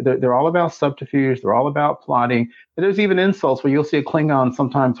 They're all about subterfuge. They're all about plotting. And there's even insults where you'll see a Klingon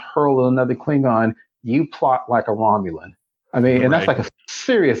sometimes hurl at another Klingon, "You plot like a Romulan." I mean, and that's like a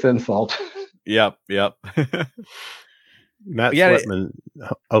serious insult. Yep. Matt Swetman.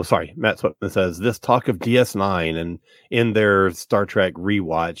 Matt Swetman says this talk of DS9, and in their Star Trek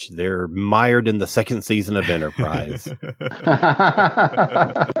rewatch, they're mired in the second season of Enterprise.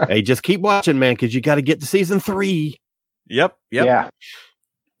 Hey, just keep watching, man, because you got to get to season 3. Yep. Yeah.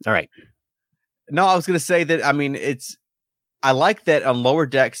 All right. No, I was going to say that. I mean, I like that on Lower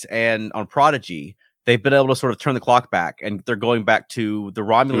Decks and on Prodigy, they've been able to sort of turn the clock back, and they're going back to the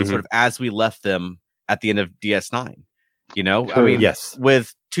Romulans sort of as we left them at the end of DS9. You know, I mean,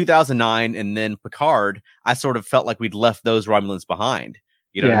 with 2009 and then Picard, I sort of felt like we'd left those Romulans behind.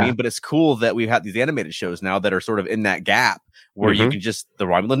 You know what I mean? But it's cool that we've had these animated shows now that are sort of in that gap where you can just, the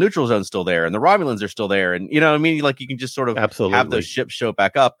Romulan neutral zone's still there and the Romulans are still there. And you know what I mean? Like you can just sort of have those ships show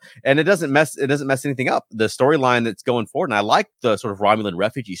back up, and it doesn't mess anything up. The storyline that's going forward. And I like the sort of Romulan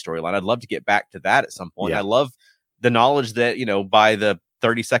refugee storyline. I'd love to get back to that at some point. I love the knowledge that, you know, by the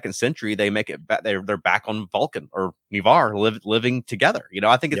 32nd century, they make it back. They're back on Vulcan or Ni'Var living together. You know,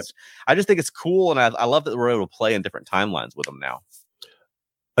 I think I just think it's cool. And I love that we're able to play in different timelines with them now.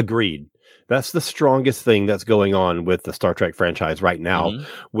 Agreed. That's the strongest thing that's going on with the Star Trek franchise right now,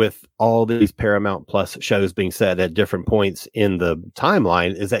 with all these Paramount Plus shows being set at different points in the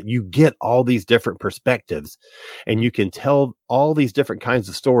timeline, is that you get all these different perspectives and you can tell all these different kinds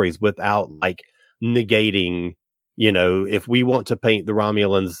of stories without like negating, you know, if we want to paint the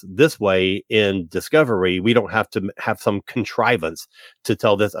Romulans this way in Discovery, we don't have to have some contrivance to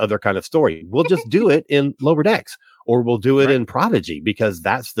tell this other kind of story. We'll just do it in Lower Decks, or we'll do it in Prodigy, because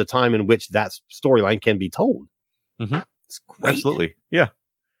that's the time in which that storyline can be told. It's great. Absolutely. Yeah.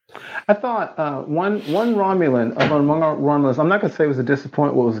 I thought one Romulan, among our Romulans, I'm not going to say it was a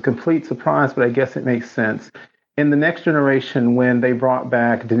disappointment, it was a complete surprise, but I guess it makes sense. In The Next Generation, when they brought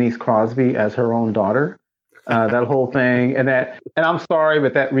back Denise Crosby as her own daughter, that whole thing, and I'm sorry,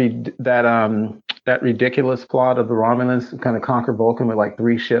 but that ridiculous plot of the Romulans kind of conquer Vulcan with like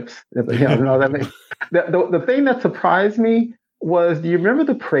 3 ships. You know, the thing that surprised me was, do you remember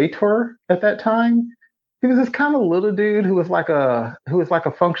the Praetor at that time? He was this kind of little dude who was like a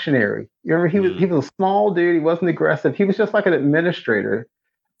functionary. You remember, he was a small dude. He wasn't aggressive. He was just like an administrator,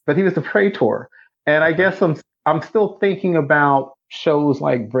 but he was the Praetor. And I guess I'm still thinking about shows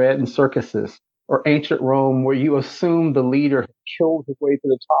like Bread and Circuses or Ancient Rome, where you assume the leader killed his way to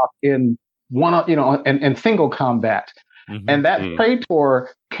the top in in single combat. And that Praetor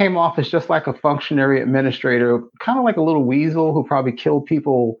came off as just like a functionary administrator, kind of like a little weasel who probably killed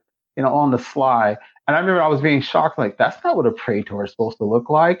people, you know, on the sly. And I remember I was being shocked, like, that's not what a Praetor is supposed to look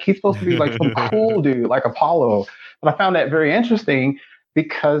like. He's supposed to be like some cool dude, like Apollo. But I found that very interesting,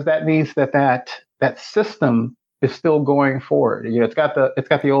 because that means that system is still going forward. You know, it's got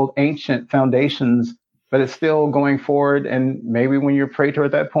the old ancient foundations but it's still going forward. And maybe when you're Praetor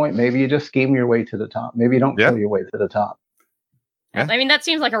at that point, maybe you just scheme your way to the top. Maybe you don't kill your way to the top. Yeah. I mean, that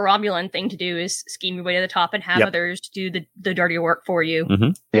seems like a Romulan thing to do, is scheme your way to the top and have others do the dirty work for you. Mm-hmm.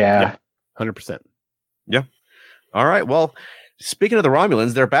 Yeah. 100%. Yeah. All right. Well, speaking of the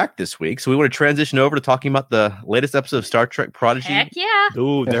Romulans, they're back this week. So we want to transition over to talking about the latest episode of Star Trek Prodigy. Heck yeah.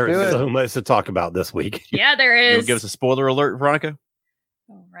 Ooh, there is so much to talk about this week. Yeah, there is. You'll give us a spoiler alert, Veronica?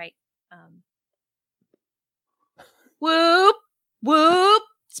 All right. Whoop, whoop.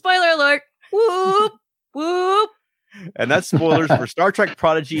 Spoiler alert. Whoop, whoop. And that's spoilers for Star Trek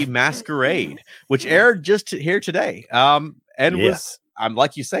Prodigy Masquerade, which aired just here today. And was,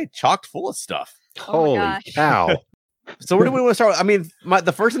 like you say, chocked full of stuff. Holy cow. So where do we want to start? I mean,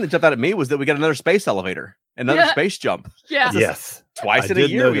 the first thing that jumped out at me was that we got another space elevator, another space jump. Yeah. Yes. Twice in a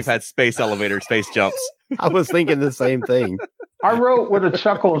year we've had space elevator, space jumps. I was thinking the same thing. I wrote with a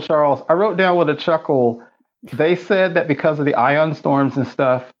chuckle, Charles. I wrote down with a chuckle. They said that because of the ion storms and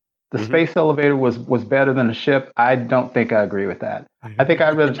stuff, the space elevator was better than a ship. I don't think I agree with that. I think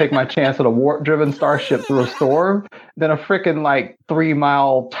I'd rather take my chance at a warp-driven starship through a storm than a freaking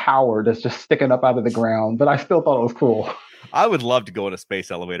 3-mile tower that's just sticking up out of the ground. But I still thought it was cool. I would love to go in a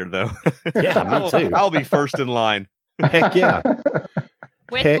space elevator, though. Yeah, me too. I'll be first in line. Heck yeah.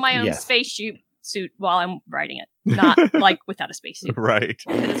 With my own spacesuit while I'm riding it. Not without a spacesuit. Right.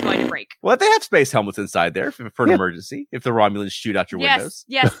 Because it's going to break. Well, they have space helmets inside there for an emergency if the Romulans shoot out your windows.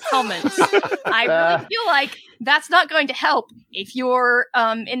 Yes, helmets. I really feel like that's not going to help if you're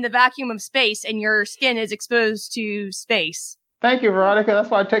in the vacuum of space and your skin is exposed to space. Thank you, Veronica.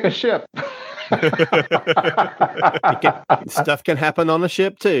 That's why I take a ship. Stuff can happen on a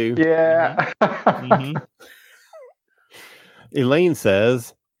ship, too. Yeah. Elaine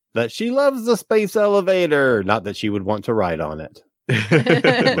says that she loves the space elevator, not that she would want to ride on it.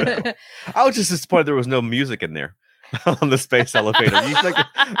 I was just disappointed there was no music in there on the space elevator.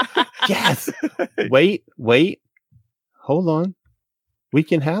 Yes. Wait. Hold on. We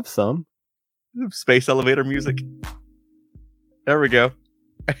can have some space elevator music. There we go.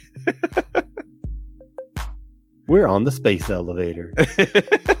 We're on the space elevator.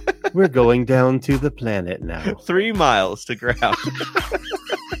 We're going down to the planet now. 3 miles to ground.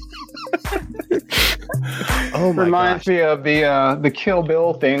 Oh my Reminds me of the Kill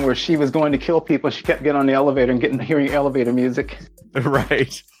Bill thing where she was going to kill people. She kept getting on the elevator and hearing elevator music.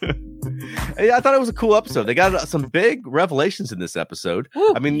 Right. Yeah, I thought it was a cool episode. They got some big revelations in this episode.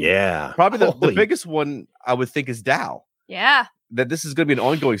 Woo. I mean, probably the biggest one I would think is Dal. Yeah. That this is going to be an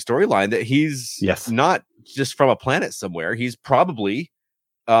ongoing storyline, that he's not just from a planet somewhere. He's probably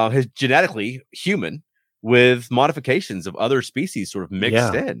his genetically human with modifications of other species sort of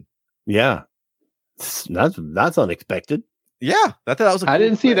mixed in. Yeah. That's unexpected. Yeah. I thought that was I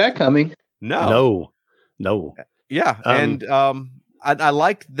didn't see that coming. No. Yeah. And I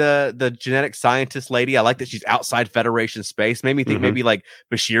like the genetic scientist lady. I like that she's outside Federation space. Made me think maybe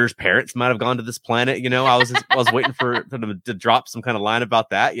Bashir's parents might have gone to this planet. I was waiting for them to drop some kind of line about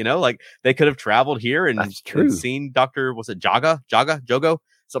that. They could have traveled here and seen Dr. Was it Jogo,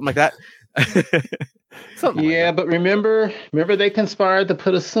 something like that. But remember they conspired to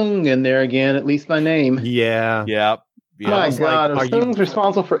put a Sung in there again, at least by name. Yeah. My God, are Sung's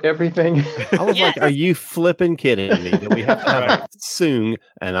responsible for everything? I was like, are you flipping kidding me that we have to have Sung,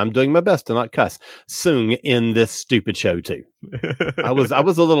 and I'm doing my best to not cuss, Sung in this stupid show too? I was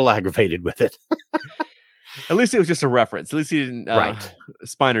a little aggravated with it. At least it was just a reference. At least he didn't.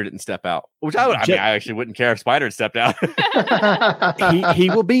 Spiner didn't step out, which I actually wouldn't care if Spiner had stepped out. he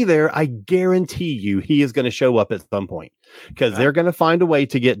will be there. I guarantee you, he is going to show up at some point because they're going to find a way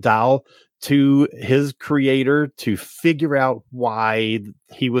to get Dal to his creator to figure out why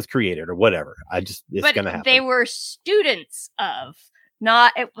he was created or whatever. It's going to happen. They were students of.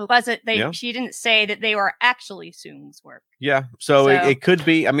 Not it wasn't they. Yeah. She didn't say that they were actually Sung's work. Yeah, so it could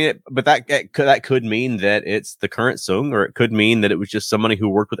be. I mean, but that could mean that it's the current Sung, or it could mean that it was just somebody who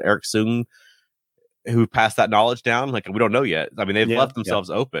worked with Eric Sung, who passed that knowledge down. Like, we don't know yet. I mean, they've left themselves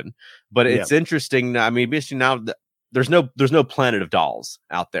open. But it's interesting. I mean, basically now there's no planet of dolls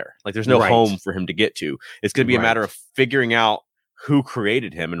out there. Like, there's no home for him to get to. It's going to be a matter of figuring out who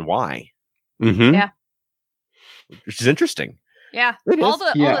created him and why. Mm-hmm. Yeah, which is interesting. Yeah, all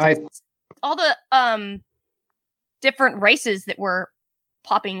the different races that were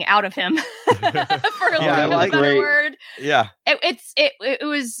popping out of him for lack of a better word. Yeah, it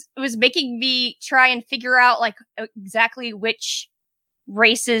was making me try and figure out like exactly which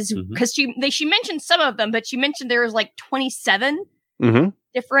races, because she mentioned some of them, but she mentioned there was like 27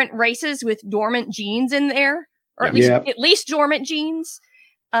 different races with dormant genes in there, or at least dormant genes.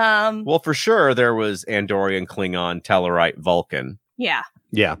 Well, for sure, there was Andorian, Klingon, Tellarite, Vulcan. Yeah.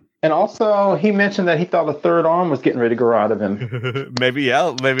 Yeah. And also, he mentioned that he thought a third arm was getting ready to grow out of him. Maybe a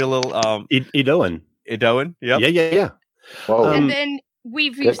little Idoan. Yep. Yeah. Whoa. And then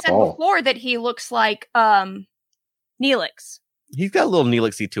we've said call. before that he looks like Neelix. He's got a little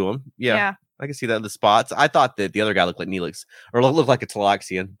Neelixy to him. Yeah. I can see that in the spots. I thought that the other guy looked like Neelix or looked like a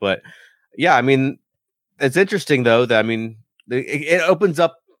Talaxian, but yeah, I mean, it's interesting though that it opens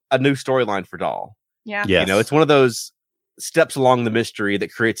up a new storyline for Dahl. Yeah. Yes. It's one of those steps along the mystery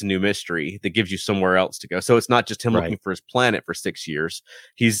that creates a new mystery that gives you somewhere else to go. So it's not just him looking for his planet for 6 years.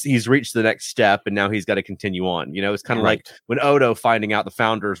 He's reached the next step and now he's got to continue on. It's kind of like when Odo finding out the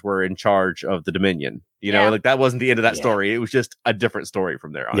founders were in charge of the Dominion. Like that wasn't the end of that story. It was just a different story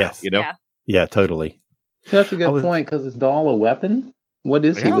from there on. Yes. Out, Yeah, totally. That's a good point, because is Dahl a weapon? What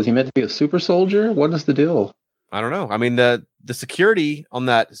is he? Was he meant to be a super soldier? What is the deal? I don't know. I mean, the security on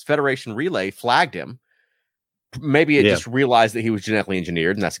that Federation relay flagged him. Maybe it just realized that he was genetically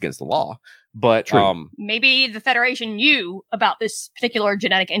engineered, and that's against the law. But maybe the Federation knew about this particular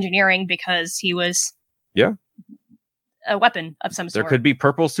genetic engineering because he was a weapon of some sort. There could be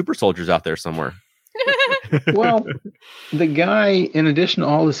purple super soldiers out there somewhere. Well, the guy, in addition to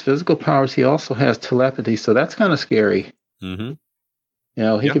all his physical powers, he also has telepathy, so that's kind of scary.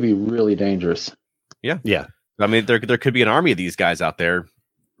 Mm-hmm. He could be really dangerous. Yeah. I mean, there could be an army of these guys out there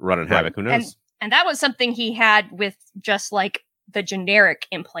running havoc. Who knows? And that was something he had with just like the generic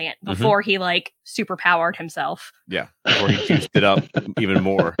implant before he like superpowered himself. Yeah, before he juiced it up even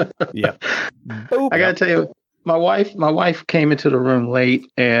more. Yeah. I gotta tell you, my wife came into the room late,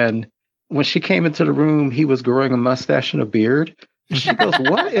 and when she came into the room, he was growing a mustache and a beard. She goes,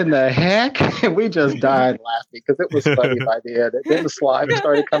 "What in the heck?" And we just died laughing because it was funny by the end. Then the slime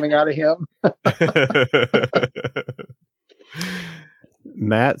started coming out of him.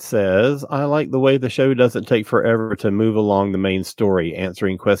 Matt says, I like the way the show doesn't take forever to move along the main story,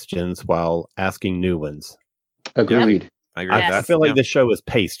 answering questions while asking new ones. Agreed. Yeah, I agree with that. I feel like the show is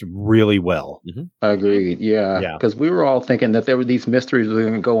paced really well. Mm-hmm. Agreed. Yeah. Because we were all thinking that there were these mysteries that were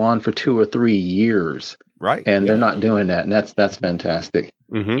going to go on for 2 or 3 years. Right. And they're not doing that. And that's fantastic.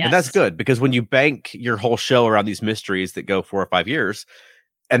 Mm-hmm. Yes. And that's good because when you bank your whole show around these mysteries that go 4 or 5 years,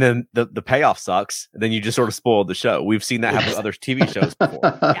 and then the payoff sucks, and then you just sort of spoiled the show. We've seen that happen with other TV shows before.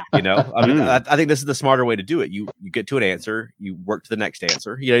 I mean, I think this is the smarter way to do it. You get to an answer, you work to the next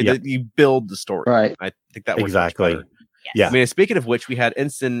answer. You build the story. Right. I think that works exactly. much better. Yes. Yeah. I mean, speaking of which, we had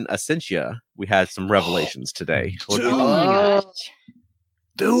Ensign Essentia. We had some revelations today. Oh my gosh.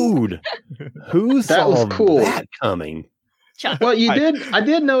 Dude, who That saw was cool. that coming? Well, I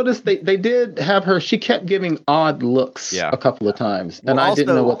did notice they did have her. She kept giving odd looks a couple of times, and I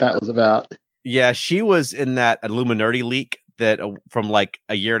didn't know what that was about. Yeah, she was in that Illuminati leak that from like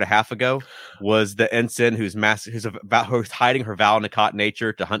a year and a half ago was the ensign who's hiding her Val-Nakot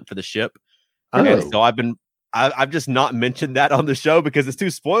nature to hunt for the ship. And so I've just not mentioned that on the show because it's too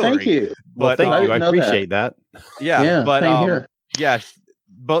spoilery. Thank you. But thank you. I appreciate that. Yeah, but same here.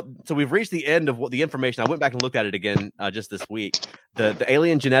 But so we've reached the end of what the information. I went back and looked at it again just this week. The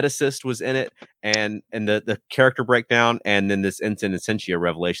alien geneticist was in it, and the character breakdown, and then this Ensign Essentia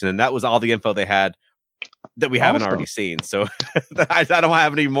revelation, and that was all the info they had that we haven't already seen. So I don't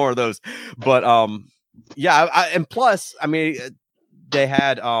have any more of those. But and plus, I mean, they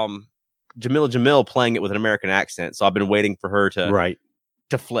had Jamila Jamil playing it with an American accent, so I've been waiting for her to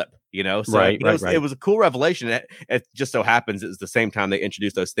flip. So it was a cool revelation. It just so happens it's the same time they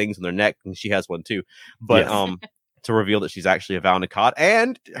introduced those things on their neck, and she has one too. But to reveal that she's actually a Val-Nakot,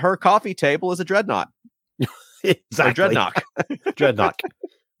 and her coffee table is a dreadnought. Exactly. Dreadnought.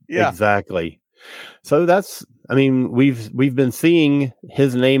 Yeah, exactly. So we've been seeing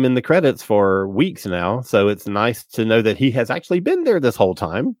his name in the credits for weeks now. So it's nice to know that he has actually been there this whole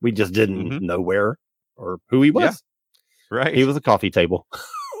time. We just didn't know where or who he was. Yeah. Right. He was a coffee table.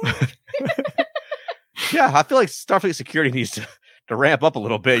 Yeah, I feel like Starfleet security needs to ramp up a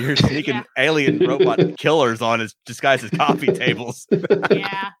little bit. You're sneaking alien robot killers on his disguised as coffee tables.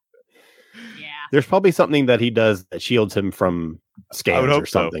 Yeah. There's probably something that he does that shields him from scans or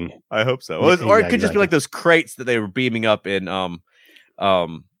something. So. I hope so. Or it could just be like those crates that they were beaming up in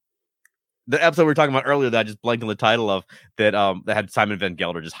the episode we were talking about earlier that I just blanked on the title of that had Simon Van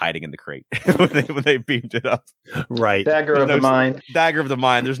Gelder just hiding in the crate when they beamed it up. Right. Dagger of the mind. Dagger of the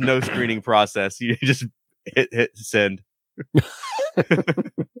mind. There's no screening process. You just hit send.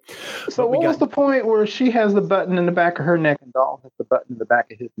 So what was the point where she has the button in the back of her neck and Dahl has the button in the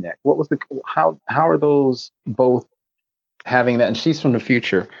back of his neck? What was how are those both having that? And she's from the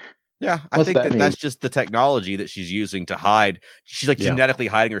future. Yeah, I think that's just the technology that she's using to hide. She's like genetically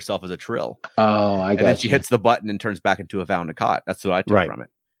hiding herself as a Trill. Oh, I got And then she hits the button and turns back into a Val Nakot. That's what I took from it.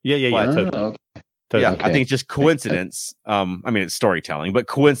 Yeah. Totally. Okay. Yeah, I think it's just coincidence. I mean, it's storytelling, but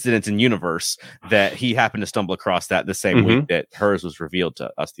coincidence in universe that he happened to stumble across that the same week that hers was revealed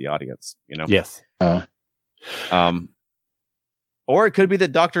to us, the audience. You know? Yes. Or it could be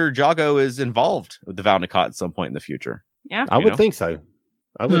that Dr. Jago is involved with the Val Nakot at some point in the future. Yeah, I would think so.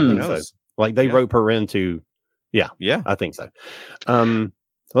 I would think so. Like they rope her into. Yeah, I think so.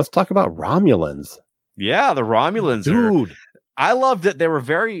 Let's talk about Romulans. Yeah, the Romulans, dude. I loved that they were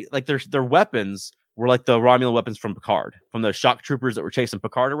very like their weapons were like the Romulan weapons from Picard, from the shock troopers that were chasing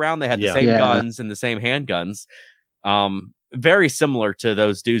Picard around. They had the same guns and the same handguns. Very similar to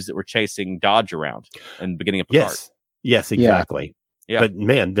those dudes that were chasing Dodge around in the beginning of Picard. Yes, exactly. Yeah. But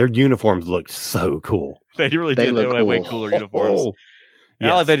man, their uniforms looked so cool. They really did. They had way cooler uniforms.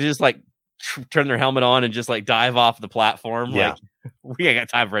 Yeah, like they just like turn their helmet on and just like dive off the platform. Yeah. Like, we ain't got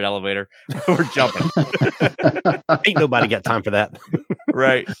time for an elevator. We're jumping. Ain't nobody got time for that.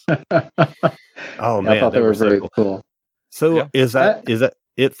 Right. Oh man, I thought they were very cool. So is that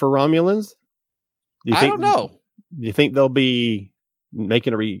it for Romulans? I don't know. Do you think they'll be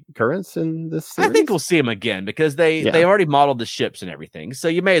making a recurrence in this series? I think we'll see them again because they already modeled the ships and everything. So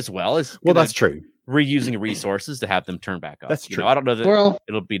you may as well. Well, that's true. Reusing resources to have them turn back up. That's true. I don't know that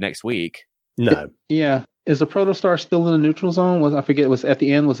it'll be next week. No. Yeah. Is the Protostar still in the neutral zone? I forget. Was at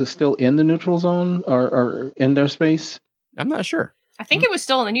the end? Was it still in the neutral zone or in their space? I'm not sure. I think it was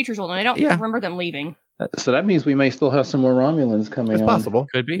still in the neutral zone. I don't remember them leaving. So that means we may still have some more Romulans coming. It's possible.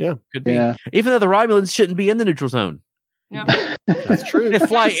 Could be. Yeah. Could be. Yeah. Even though the Romulans shouldn't be in the neutral zone. No. That's true. They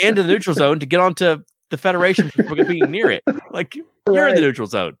fly into the neutral zone to get onto the Federation for being near it. Like you're in the neutral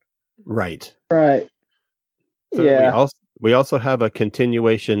zone. Right. Right. So we also have a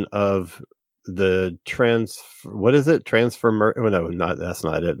continuation of the what is it? That's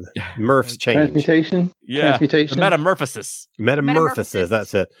not it. Murph's change. Transmutation? Yeah. Transmutation? The metamorphosis. Metamorphosis,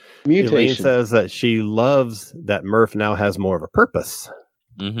 that's it. Mutation. Elaine says that she loves that Murph now has more of a purpose.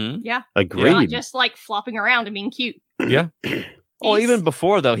 Mm-hmm. Yeah. Agreed. Not just like flopping around and being cute. Yeah. Well, even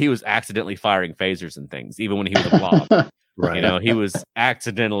before though, he was accidentally firing phasers and things, even when he was a blob. Right. You know, he was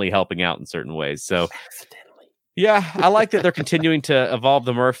accidentally helping out in certain ways. So yeah, I like that they're continuing to evolve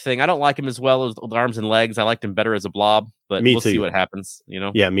the Murph thing. I don't like him as well as with arms and legs. I liked him better as a blob, but we'll see what happens, you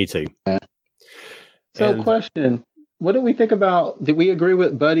know? Yeah, me too. So question, what do we think about, did we agree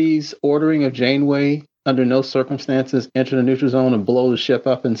with Buddy's ordering of Janeway under no circumstances enter the neutral zone and blow the ship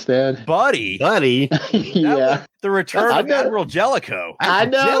up instead? Buddy? Yeah. The return of Admiral Jellicoe. I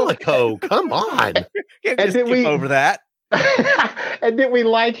know. Jellicoe, come on. Can't just skip over that. And did we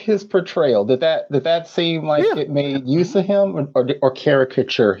like his portrayal? Did that seem like it made use of him or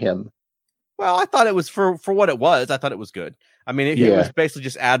caricature him? Well, I thought it was for what it was. I thought it was good. I mean, it was basically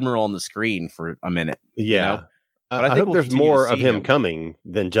just Admiral on the screen for a minute. Yeah. You know? But I think there's more of him coming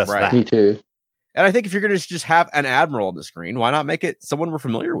than just that. Me too. And I think if you're going to just have an Admiral on the screen, why not make it someone we're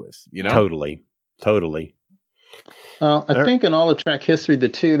familiar with? You know, Totally. I think in all of Trek history,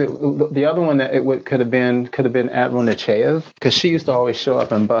 the other one that could have been Admiral Nechayev, because she used to always show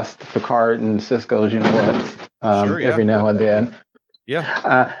up and bust Picard and Cisco's, every now and then.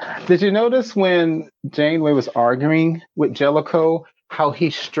 Yeah. Did you notice when Janeway was arguing with Jellicoe how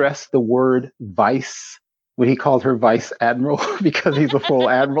he stressed the word vice when he called her vice admiral because he's a full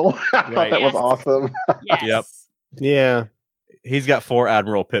admiral? I thought that was awesome. Yes. Yep. Yeah. He's got 4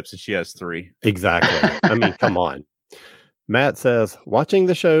 Admiral Pips and she has 3. Exactly. I mean, come on. Matt says, watching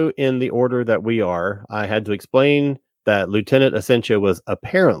the show in the order that we are, I had to explain that Lieutenant Essentia was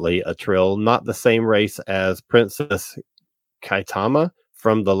apparently a Trill, not the same race as Princess Kaitama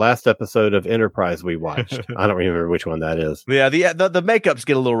from the last episode of Enterprise we watched. I don't remember which one that is. Yeah, the makeups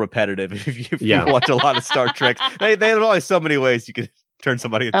get a little repetitive if you watch a lot of Star Trek. They have only so many ways you can turn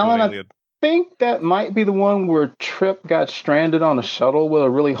somebody into an alien. I think that might be the one where Trip got stranded on a shuttle with a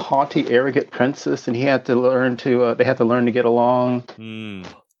really haughty, arrogant princess, and he had to learn to. They had to learn to get along.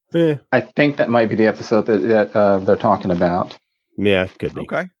 Yeah. I think that might be the episode that they're talking about. Yeah, could be.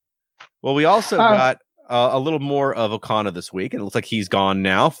 Okay. Well, we also got a little more of Okana this week, and it looks like he's gone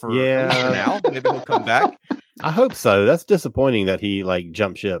now for now. Maybe he'll come back. I hope so. That's disappointing that he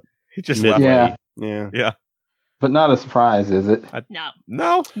jumped ship. He just left. Yeah. But not a surprise, is it?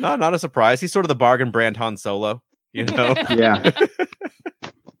 No, not a surprise. He's sort of the bargain brand Han Solo, you know? Yeah.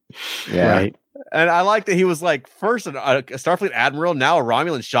 Right. And I like that he was first a Starfleet Admiral, now a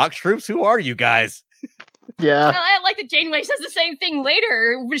Romulan shock troops. Who are you guys? Yeah. I like that Janeway says the same thing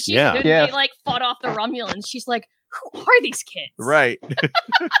later when they fought off the Romulans. She's like, who are these kids? Right.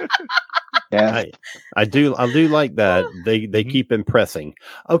 Yeah. I do like that. They keep impressing.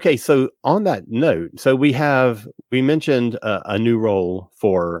 Okay, so on that note, so we mentioned a new role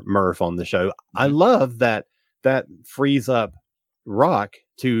for Murph on the show. I love that frees up Rock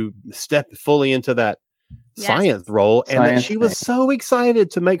to step fully into that science role, and that she was so excited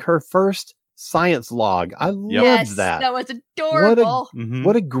to make her first science log. I loved that. That was adorable.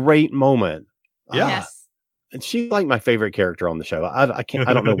 What a great moment. Yeah. Yes. And she's like my favorite character on the show. I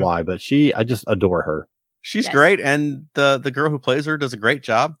don't know why, but I just adore her. She's great, and the girl who plays her does a great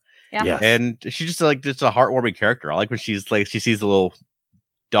job. Yeah. Yes. And she's just a heartwarming character. I like when she's like, she sees the little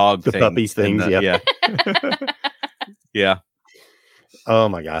dog The puppy things, yeah. Yeah. Oh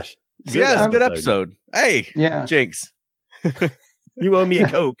my gosh. Yeah, it's a good episode. Hey, Yeah. Jinx. You owe me a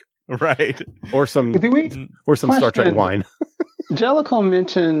Coke. Right. Or some Do Star Trek Question. wine. Jellicoe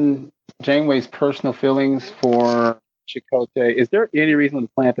mentioned Janeway's personal feelings for Chakotay. Is there any reason on the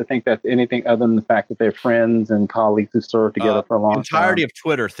planet to think that's anything other than the fact that they're friends and colleagues who served together for a long time? The entirety of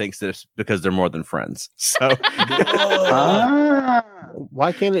Twitter thinks this because they're more than friends. So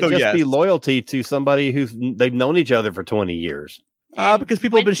Why can't it just be loyalty to somebody they've known each other for 20 years? Because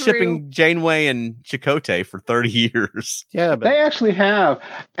people have been shipping Janeway and Chakotay for 30 years. Yeah, but they actually have.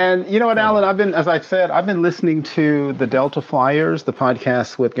 And you know what, Alan? I've been listening to the Delta Flyers, the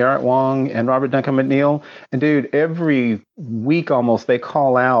podcast with Garrett Wong and Robert Duncan McNeil. And dude, every week almost they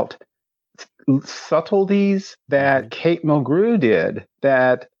call out subtleties that Kate Mulgrew did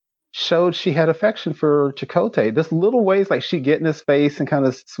that showed she had affection for Chakotay. This little ways, like she'd get in his face and kind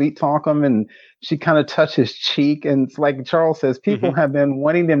of sweet talk him, and she kind of touch his cheek. And it's like Charles says, people have been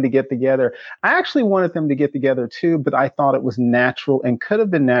wanting them to get together. I actually wanted them to get together too, but I thought it was natural and could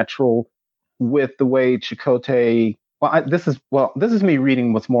have been natural with the way Chakotay. This is me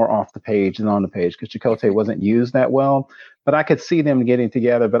reading what's more off the page than on the page, because Chakotay wasn't used that well. But I could see them getting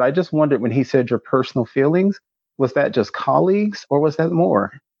together. But I just wondered, when he said your personal feelings, was that just colleagues or was that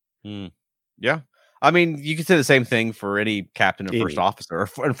more? Yeah. I mean, you can say the same thing for any captain and first officer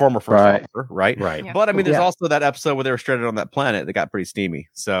and former first officer, right? Right. Yeah. But I mean, there's also that episode where they were stranded on that planet that got pretty steamy.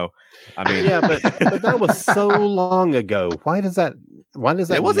 So, I mean, yeah, but that was so long ago. Why does that?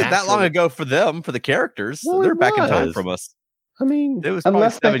 It wasn't that long ago for them, for the characters. Well, they're back in time from us. I mean, it was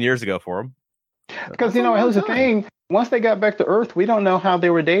probably 7 years ago for them. Because here's the thing: once they got back to Earth, we don't know how they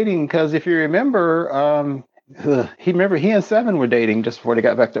were dating. Because if you remember, he and Seven were dating just before they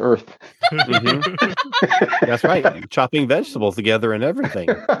got back to Earth. That's right, chopping vegetables together and everything.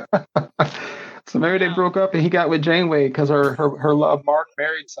 So maybe they broke up and he got with Janeway because her love Mark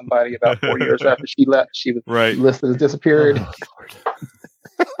married somebody about 4 years after she left. She was listed as disappeared.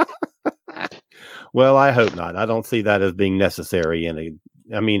 Well, I hope not. I don't see that as being necessary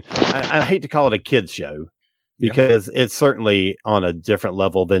I hate to call it a kids show because it's certainly on a different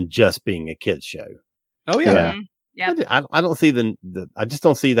level than just being a kids show. Oh yeah. Yeah. I don't see I just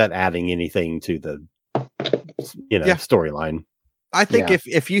don't see that adding anything to the storyline. I think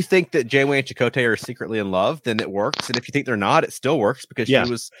if you think that Janeway and Chakotay are secretly in love, then it works. And if you think they're not, it still works because he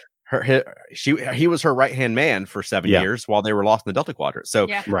was her right-hand man for 7 years while they were lost in the Delta Quadrant. So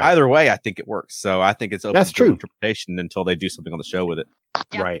either way, I think it works. So I think it's open to interpretation until they do something on the show with it.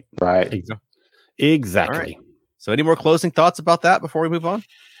 Yeah. Right. Exactly. Right. So any more closing thoughts about that before we move on?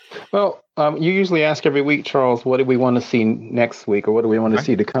 Well, you usually ask every week, Charles, what do we want to see next week or what do we want to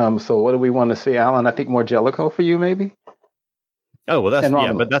see to come? So what do we want to see, Alan? I think more Jellicoe for you, maybe? Oh,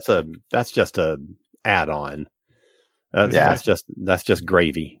 well, but that's just a add-on. That's just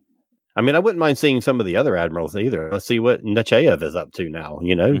gravy. I mean, I wouldn't mind seeing some of the other admirals either. Let's see what Nechayev is up to now.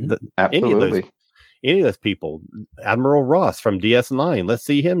 Absolutely. Any of those people, Admiral Ross from DS9. Let's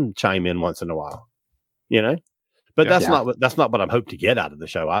see him chime in once in a while. But that's not what I'm hoping to get out of the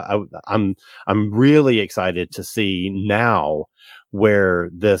show. I'm really excited to see now where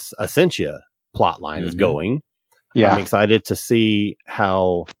this Essentia plotline is going. Yeah, I'm excited to see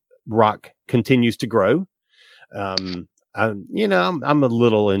how Rock continues to grow. I'm a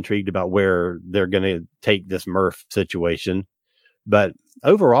little intrigued about where they're going to take this Murph situation, but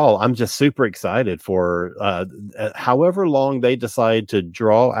overall, I'm just super excited for however long they decide to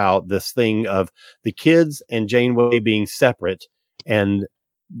draw out this thing of the kids and Janeway being separate, and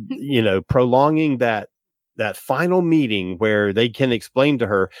prolonging that final meeting where they can explain to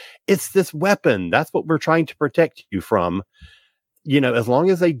her, it's this weapon. That's what we're trying to protect you from. As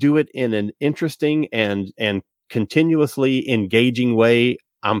long as they do it in an interesting and continuously engaging way,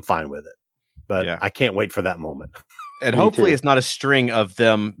 I'm fine with it. But I can't wait for that moment. And hopefully it's not a string of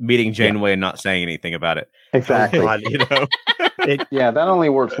them meeting Janeway and not saying anything about it. Exactly. That only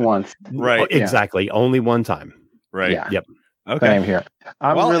works once. Right. Exactly. Only one time. Right. Yeah. Yep. Okay. Same here.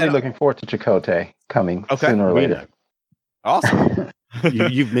 I'm Well, really and- looking forward to Chakotay coming Okay. sooner or later. Awesome.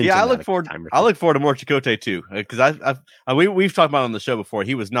 You've mentioned I that look a forward. time or I two. look forward to more Chakotay too, because we've talked about it on the show before.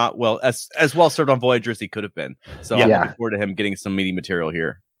 He was not as well served on Voyager as he could have been. So I'm Yeah. looking forward to him getting some meaty material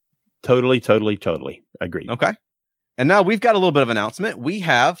here. Totally agreed. Okay. And now we've got a little bit of announcement. We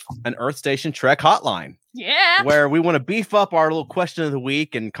have an Earth Station Trek hotline Yeah. where we want to beef up our little question of the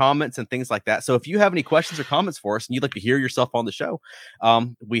week and comments and things like that. So if you have any questions or comments for us and you'd like to hear yourself on the show,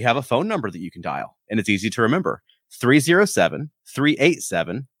 we have a phone number that you can dial, and it's easy to remember.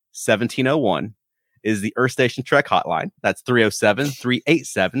 307-387-1701 is the Earth Station Trek hotline. That's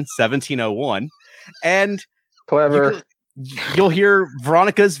 307-387-1701. And Clever. you'll hear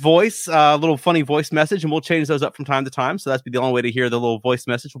Veronica's voice, a little funny voice message, and we'll change those up from time to time. So that's the only way to hear the little voice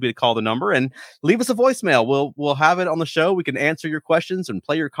message will be to call the number and leave us a voicemail. We'll have it on the show. We can answer your questions and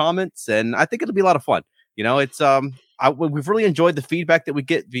play your comments, and I think it'll be a lot of fun. You know, it's we've really enjoyed the feedback that we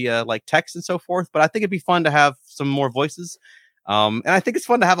get via like text and so forth, but I think it'd be fun to have some more voices. And I think it's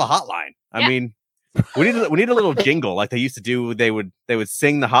fun to have a hotline. I mean, we need a little jingle like they used to do. They would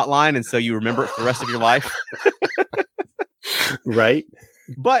sing the hotline, and so you remember it for the rest of your life. Right.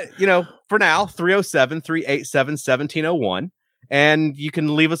 But, you know, for now, 307-387-1701. And you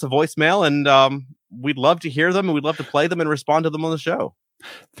can leave us a voicemail, and we'd love to hear them, and we'd love to play them and respond to them on the show.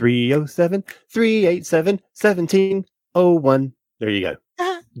 307-387-1701. There you go.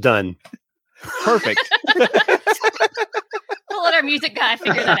 Done. Perfect. We'll let our music guy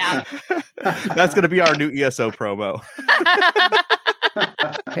figure that out. That's going to be our new ESO promo.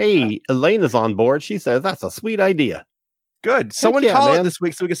 Hey, Elena's on board. She says that's a sweet idea. Good. Someone yeah, call it man. this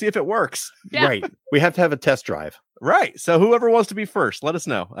week so we can see if it works. Yeah. Right. We have to have a test drive. Right. So whoever wants to be first, let us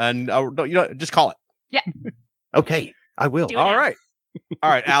know. And just call it. Okay, I will. Do it. All right. All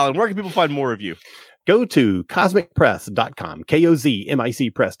right, Alan, where can people find more of you? Go to cosmicpress.com,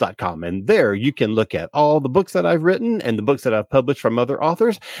 KOZMICpress.com, and there you can look at all the books that I've written and the books that I've published from other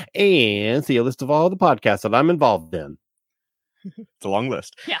authors and see a list of all the podcasts that I'm involved in. It's a long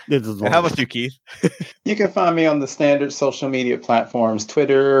list. Yeah. This is And how about you, Keith? You can find me on the standard social media platforms,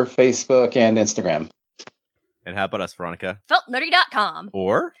 Twitter, Facebook, and Instagram. And how about us, Veronica? Feltnerdy.com.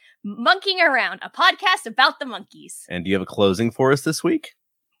 Or? Monkeying Around, a podcast about the monkeys. And do you have a closing for us this week?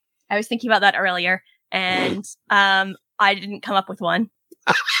 I was thinking about that earlier, and I didn't come up with one.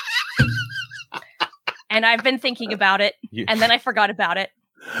 And I've been thinking about it, and then I forgot about it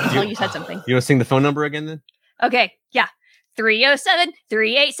until you said something. You want to sing the phone number again then? Okay, yeah.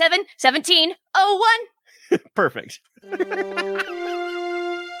 307-387-1701. Perfect.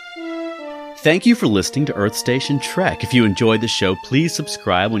 Thank you for listening to Earth Station Trek. If you enjoyed the show, please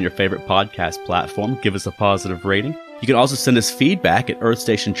subscribe on your favorite podcast platform. Give us a positive rating. You can also send us feedback at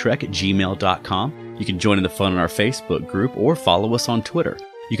earthstationtrek@gmail.com. You can join in the fun on our Facebook group or follow us on Twitter.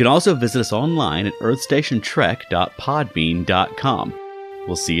 You can also visit us online at earthstationtrek.podbean.com.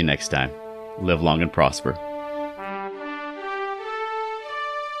 We'll see you next time. Live long and prosper.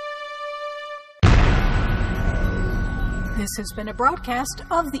 This has been a broadcast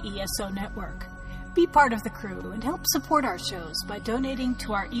of the ESO Network. Be part of the crew and help support our shows by donating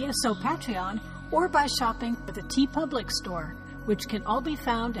to our ESO Patreon or by shopping at the TeePublic store, which can all be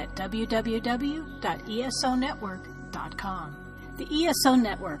found at www.esonetwork.com. The ESO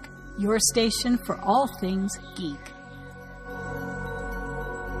Network, your station for all things geek.